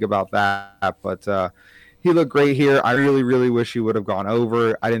what you think about that, but he looked great here. I really, really wish he would have gone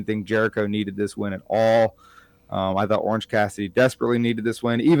over. I didn't think Jericho needed this win at all. I thought Orange Cassidy desperately needed this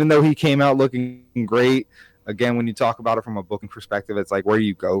win, even though he came out looking great. Again, when you talk about it from a booking perspective, it's like, where do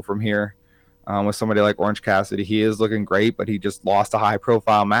you go from here? With somebody like Orange Cassidy, he is looking great, but he just lost a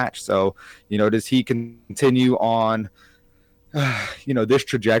high-profile match. So, does he continue on, this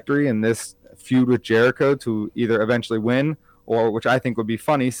trajectory and this feud with Jericho to either eventually win, or, which I think would be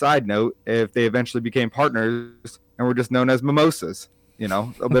funny, side note, if they eventually became partners and were just known as Mimosas? A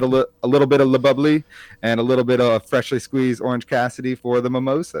little bit of Le Bubbly and a little bit of freshly squeezed Orange Cassidy for the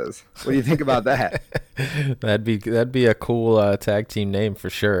Mimosas. What do you think about that? That'd be a cool tag team name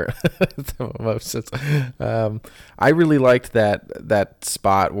for sure. The Mimosas. I really liked that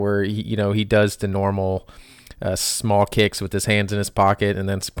spot where he does the normal small kicks with his hands in his pocket, and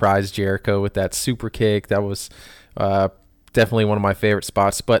then surprised Jericho with that super kick. That was definitely one of my favorite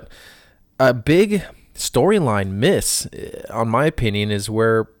spots. But a big storyline miss, on my opinion, is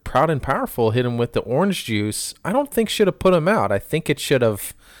where Proud and Powerful hit him with the orange juice. I don't think should have put him out. I think it should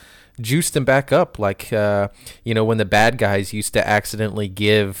have juiced him back up, like when the bad guys used to accidentally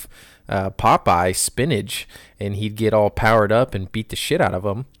give Popeye spinach and he'd get all powered up and beat the shit out of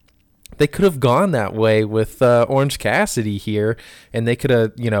him. They could have gone that way with Orange Cassidy here, and they could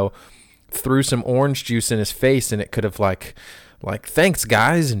have threw some orange juice in his face, and it could have like thanks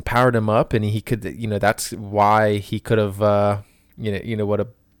guys, and powered him up, and he could that's why he could have what a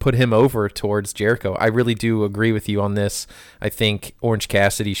put him over towards Jericho. I really do agree with you on this. I think Orange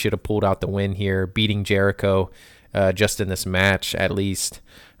Cassidy should have pulled out the win here, beating Jericho just in this match at least.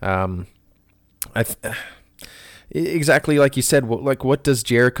 Exactly like you said, like what does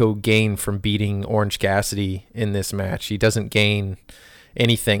Jericho gain from beating Orange Cassidy in this match? He doesn't gain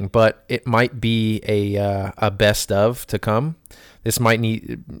anything, but it might be a best of to come. This might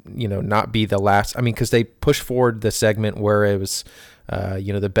not be the last. I mean, because they pushed forward the segment where it was,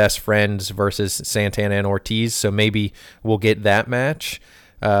 the best friends versus Santana and Ortiz. So maybe we'll get that match,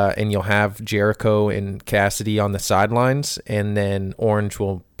 and you'll have Jericho and Cassidy on the sidelines, and then Orange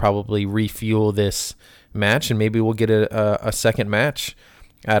will probably refuel this match, and maybe we'll get a second match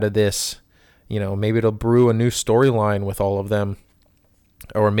out of this. Maybe it'll brew a new storyline with all of them,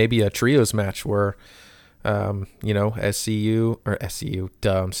 or maybe a trios match where. SCU,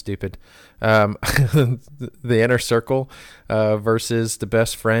 dumb, stupid. The Inner Circle versus the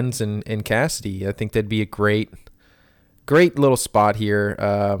Best Friends and Cassidy. I think that'd be a great little spot here.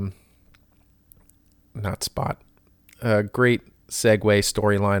 Great segue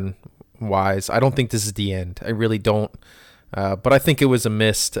storyline wise. I don't think this is the end. I really don't. But I think it was a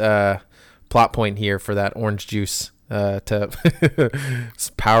missed plot point here for that orange juice to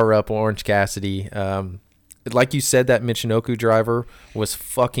power up Orange Cassidy. Like you said, that Michinoku driver was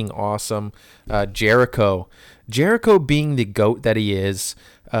fucking awesome. Jericho being the GOAT that he is,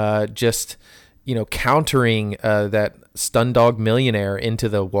 countering that Stun Dog Millionaire into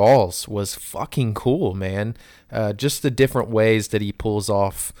the walls was fucking cool, man. Just the different ways that he pulls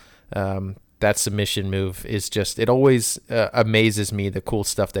off that submission move is just, it always amazes me, the cool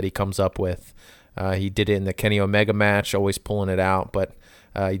stuff that he comes up with. He did it in the Kenny Omega match, always pulling it out, but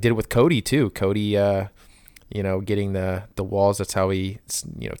he did it with Cody too. Cody, getting the walls. That's how he,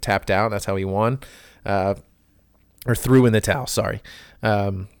 tapped out. That's how he won, or threw in the towel. Sorry.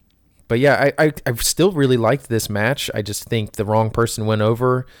 But yeah, I still really liked this match. I just think the wrong person went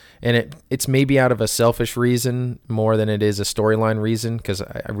over, and it's maybe out of a selfish reason more than it is a storyline reason, because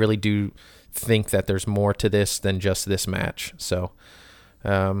I really do think that there's more to this than just this match. So,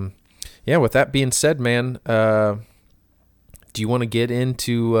 with that being said, man, do you want to get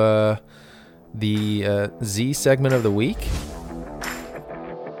into the Z segment of the week?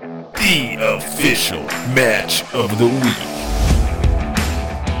 The official match of the week.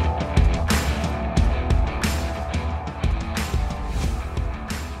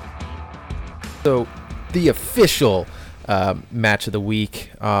 So the official match of the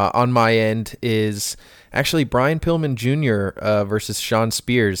week on my end is actually Brian Pillman Jr. Versus Shawn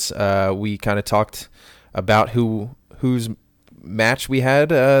Spears. We kind of talked about whose match we had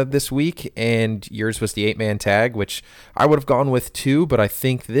this week, and yours was the 8-man tag, which I would have gone with too, but I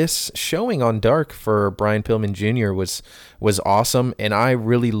think this showing on Dark for Brian Pillman Jr. was awesome, and I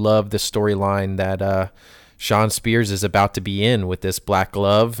really love the storyline that Shawn Spears is about to be in with this black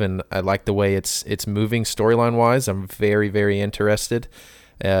glove, and I like the way it's moving storyline wise. I'm very, very interested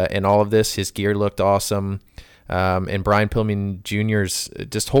in all of this. His gear looked awesome. And Brian Pillman Jr.'s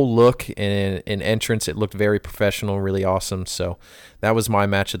just whole look and entrance, it looked very professional, really awesome. So that was my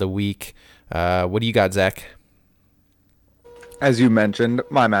match of the week. What do you got, Zach? As you mentioned,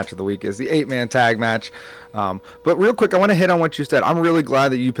 my match of the week is the 8-man tag match. But real quick, I want to hit on what you said. I'm really glad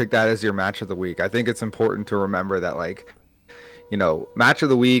that you picked that as your match of the week. I think it's important to remember that, match of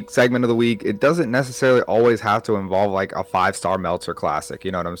the week, segment of the week, it doesn't necessarily always have to involve like a 5-star Meltzer classic.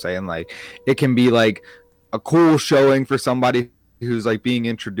 You know what I'm saying? Like, it can be like a cool showing for somebody who's like being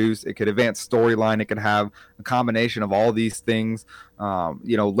introduced. It could advance storyline. It could have a combination of all these things.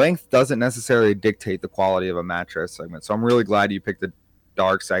 Length doesn't necessarily dictate the quality of a match or a segment. So I'm really glad you picked the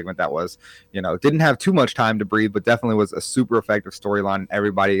Dark segment that was, didn't have too much time to breathe, but definitely was a super effective storyline.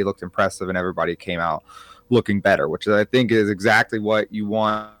 Everybody looked impressive and everybody came out looking better, which I think is exactly what you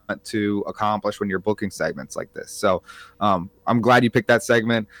want to accomplish when you're booking segments like this. So I'm glad you picked that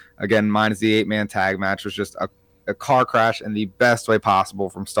segment. Again, mine is the 8-man tag match. It was just a car crash in the best way possible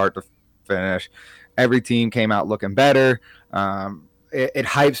from start to finish. Every team came out looking better. It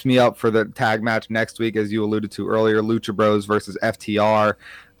hypes me up for the tag match next week, as you alluded to earlier, Lucha Bros versus FTR.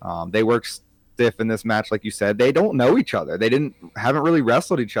 They worked stiff in this match, like you said. They don't know each other. They haven't really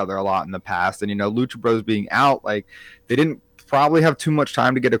wrestled each other a lot in the past. And, Lucha Bros being out, like, they didn't probably have too much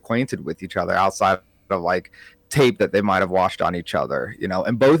time to get acquainted with each other outside of, like, tape that they might have watched on each other,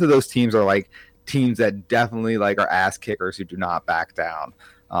 And both of those teams are, like, teams that definitely, like, are ass kickers who do not back down.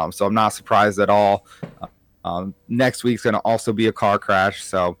 So I'm not surprised at all. Next week's going to also be a car crash.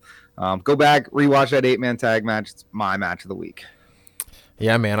 So go back, rewatch that 8-man tag match. It's my match of the week.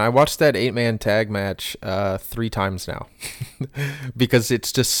 Yeah, man, I watched that 8-man tag match 3 times now because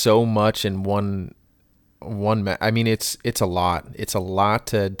it's just so much in one match. I mean, it's a lot. It's a lot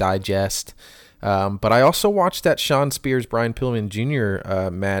to digest. But I also watched that Shawn Spears Brian Pillman Jr.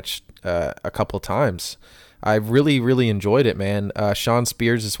 Match a couple times. I really, really enjoyed it, man. Shawn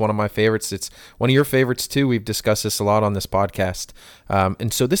Spears is one of my favorites. It's one of your favorites too. We've discussed this a lot on this podcast.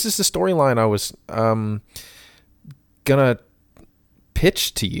 And so this is the storyline I was gonna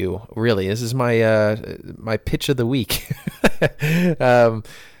pitch to you. Really, this is my pitch of the week.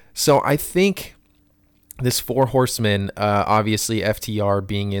 So I think this 4 Horsemen, obviously FTR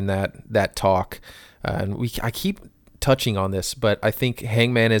being in that talk, and I keep touching on this, but I think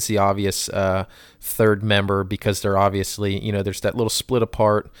Hangman is the obvious third member because they're obviously, there's that little split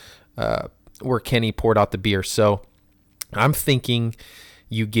apart where Kenny poured out the beer. So I'm thinking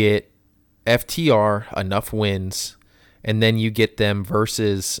you get FTR enough wins, and then you get them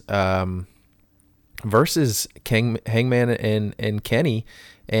versus Hangman and Kenny,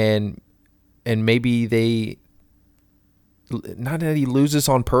 and maybe they, not that he loses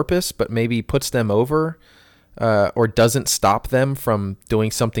on purpose, but maybe puts them over, or doesn't stop them from doing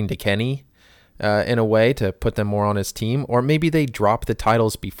something to Kenny in a way to put them more on his team. Or maybe they drop the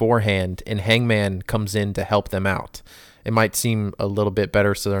titles beforehand and Hangman comes in to help them out. It might seem a little bit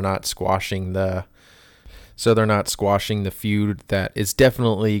better so they're not squashing the feud that is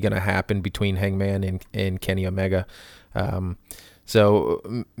definitely going to happen between Hangman and Kenny Omega.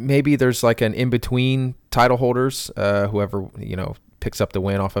 So maybe there's like an in-between title holders, whoever, picks up the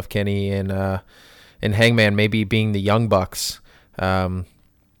win off of Kenny and Hangman, maybe being the Young Bucks,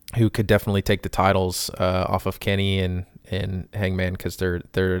 who could definitely take the titles off of Kenny and Hangman, because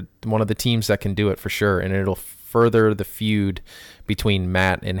they're one of the teams that can do it for sure, and it'll further the feud between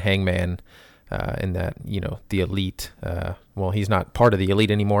Matt and Hangman. And that, the Elite, well, he's not part of the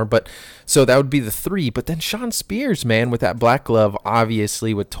Elite anymore, but so that would be the 3. But then Shawn Spears, man, with that black glove,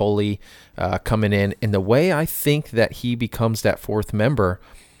 obviously with Tully coming in, and the way I think that he becomes that 4th member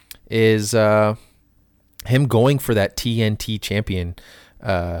is him going for that TNT champion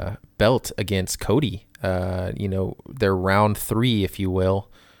belt against Cody. Their round 3, if you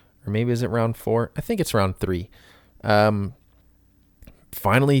will, or maybe is it round 4? I think it's round 3.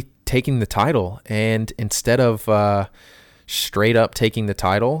 Finally taking the title, and instead of straight up taking the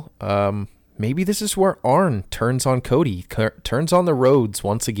title, maybe this is where Arn turns on Cody, turns on the Rhodes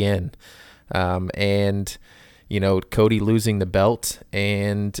once again, and Cody losing the belt,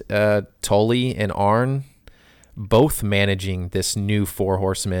 and Tully and Arn both managing this new 4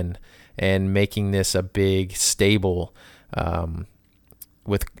 Horsemen and making this a big stable,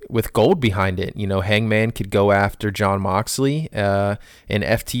 with gold behind it. Hangman could go after Jon Moxley, and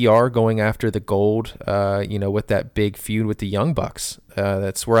FTR going after the gold, with that big feud with the Young Bucks.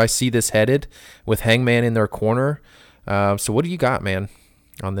 That's where I see this headed, with Hangman in their corner. So what do you got, man,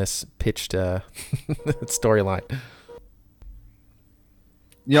 on this pitched storyline?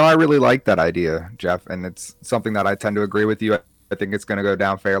 I really like that idea, Jeff, and it's something that I tend to agree with you. I think it's going to go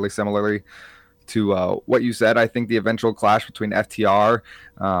down fairly similarly to what you said. I think the eventual clash between FTR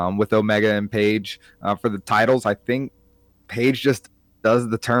with Omega and Page for the titles, I think Page just does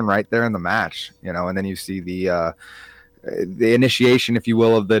the turn right there in the match, and then you see the initiation, if you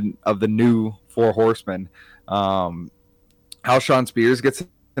will, of the new 4 Horsemen. How Shawn Spears gets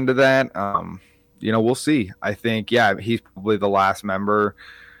into that, we'll see. I think, he's probably the last member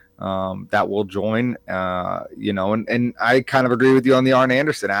that will join, and I kind of agree with you on the Arn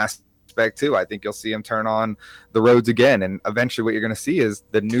Anderson aspect too. I think you'll see him turn on the Rhodes again, and eventually what you're going to see is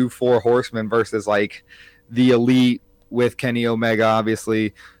the new 4 Horsemen versus like the Elite with Kenny Omega,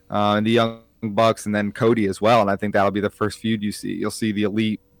 obviously, and the Young Bucks, and then Cody as well. And I think that'll be the first feud you see. You'll see the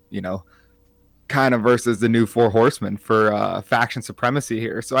Elite, kind of versus the new 4 Horsemen for faction supremacy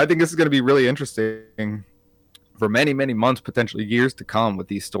here. So I think this is going to be really interesting for many, many months, potentially years to come with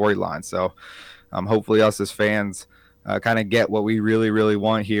these storylines. So hopefully us as fans kind of get what we really, really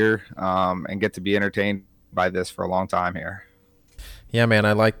want here, and get to be entertained by this for a long time here. Yeah, man,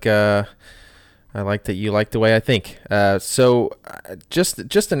 I like that you like the way I think. So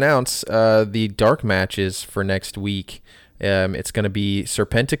just announce the dark matches for next week. It's going to be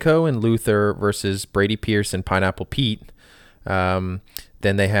Serpentico and Luther versus Brady Pierce and Pineapple Pete. Then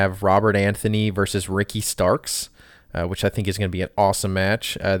they have Robert Anthony versus Ricky Starks, which I think is going to be an awesome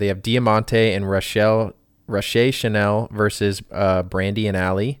match. They have Diamante and Rache Chanel versus Brandy and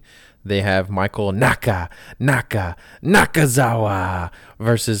Allie. They have Michael Nakazawa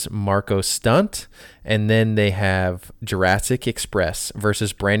versus Marco Stunt. And then they have Jurassic Express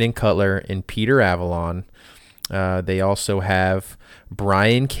versus Brandon Cutler and Peter Avalon. They also have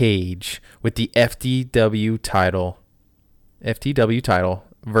Brian Cage with the FTW title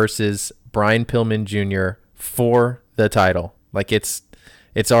versus Brian Pillman Jr. for the title. Like it's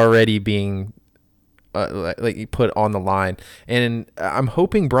already being like put on the line, and I'm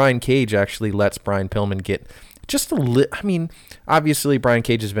hoping Brian Cage actually lets Brian Pillman get just a little. I mean, obviously Brian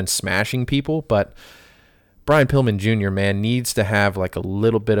Cage has been smashing people, but Brian Pillman Jr., man, needs to have like a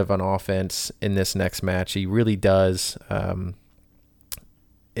little bit of an offense in this next match. He really does.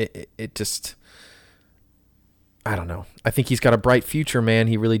 It just, I don't know. I think he's got a bright future, man.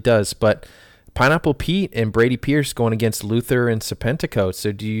 He really does. But Pineapple Pete and Brady Pierce going against Luther and Serpentico.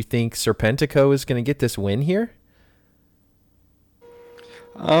 So do you think Serpentico is going to get this win here?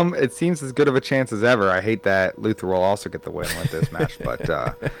 It seems as good of a chance as ever. I hate that Luther will also get the win with this match, but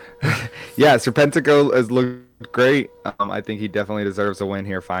yeah, Serpentico has looked great. I think he definitely deserves a win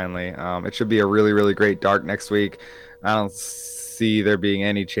here finally. It should be a really, really great Dark next week. I don't see there being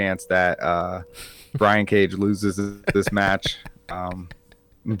any chance that Brian Cage loses this match.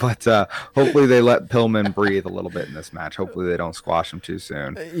 But hopefully they let Pillman breathe a little bit in this match. Hopefully they don't squash him too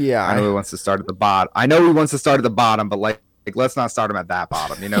soon. Yeah, I know he wants to start at the bottom. But like let's not start him at that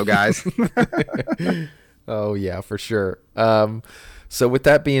bottom, guys. Oh yeah, for sure. So with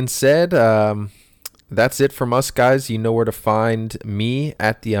that being said, that's it from us, guys. You know where to find me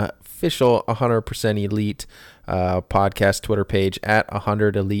at the official 100% Elite podcast Twitter page at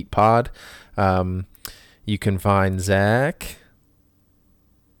 100 Elite Pod. You can find Zach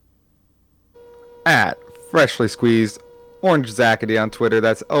at Freshly Squeezed Orange Zackety on Twitter.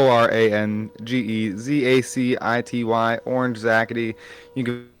 That's OrangeZackity, Orange Zackety. You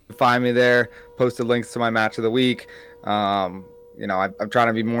can find me there. Posted links to my match of the week. I'm trying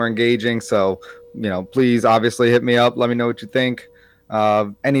to be more engaging, so please obviously hit me up. Let me know what you think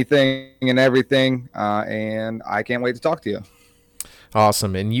of anything and everything, and I can't wait to talk to you.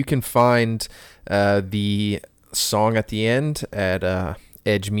 Awesome. And you can find the song at the end at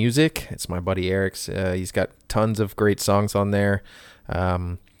Edge Music. It's my buddy Eric's. He's got tons of great songs on there.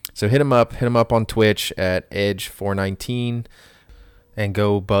 So hit him up on Twitch at Edge419, and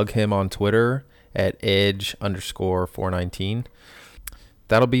go bug him on Twitter at Edge_419.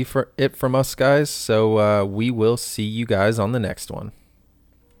 That'll be it from us, guys. So we will see you guys on the next one.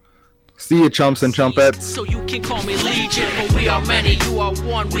 See you, chumps and chumpettes. So you can call me Legion, but we are many. You are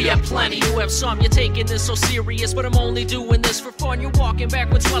one, we have plenty. You have some, you're taking this so serious, but I'm only doing this for fun. You're walking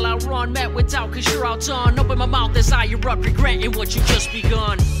backwards while I run, met with doubt cause you're outdone. Open my mouth as I erupt, regretting what you just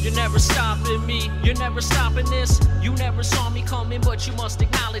begun. You're never stopping me, you're never stopping this. You never saw me coming, but you must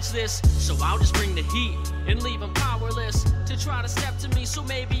acknowledge this. So I'll just bring the heat and leave them powerless to try to step to me, so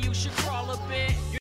maybe you should crawl a bit.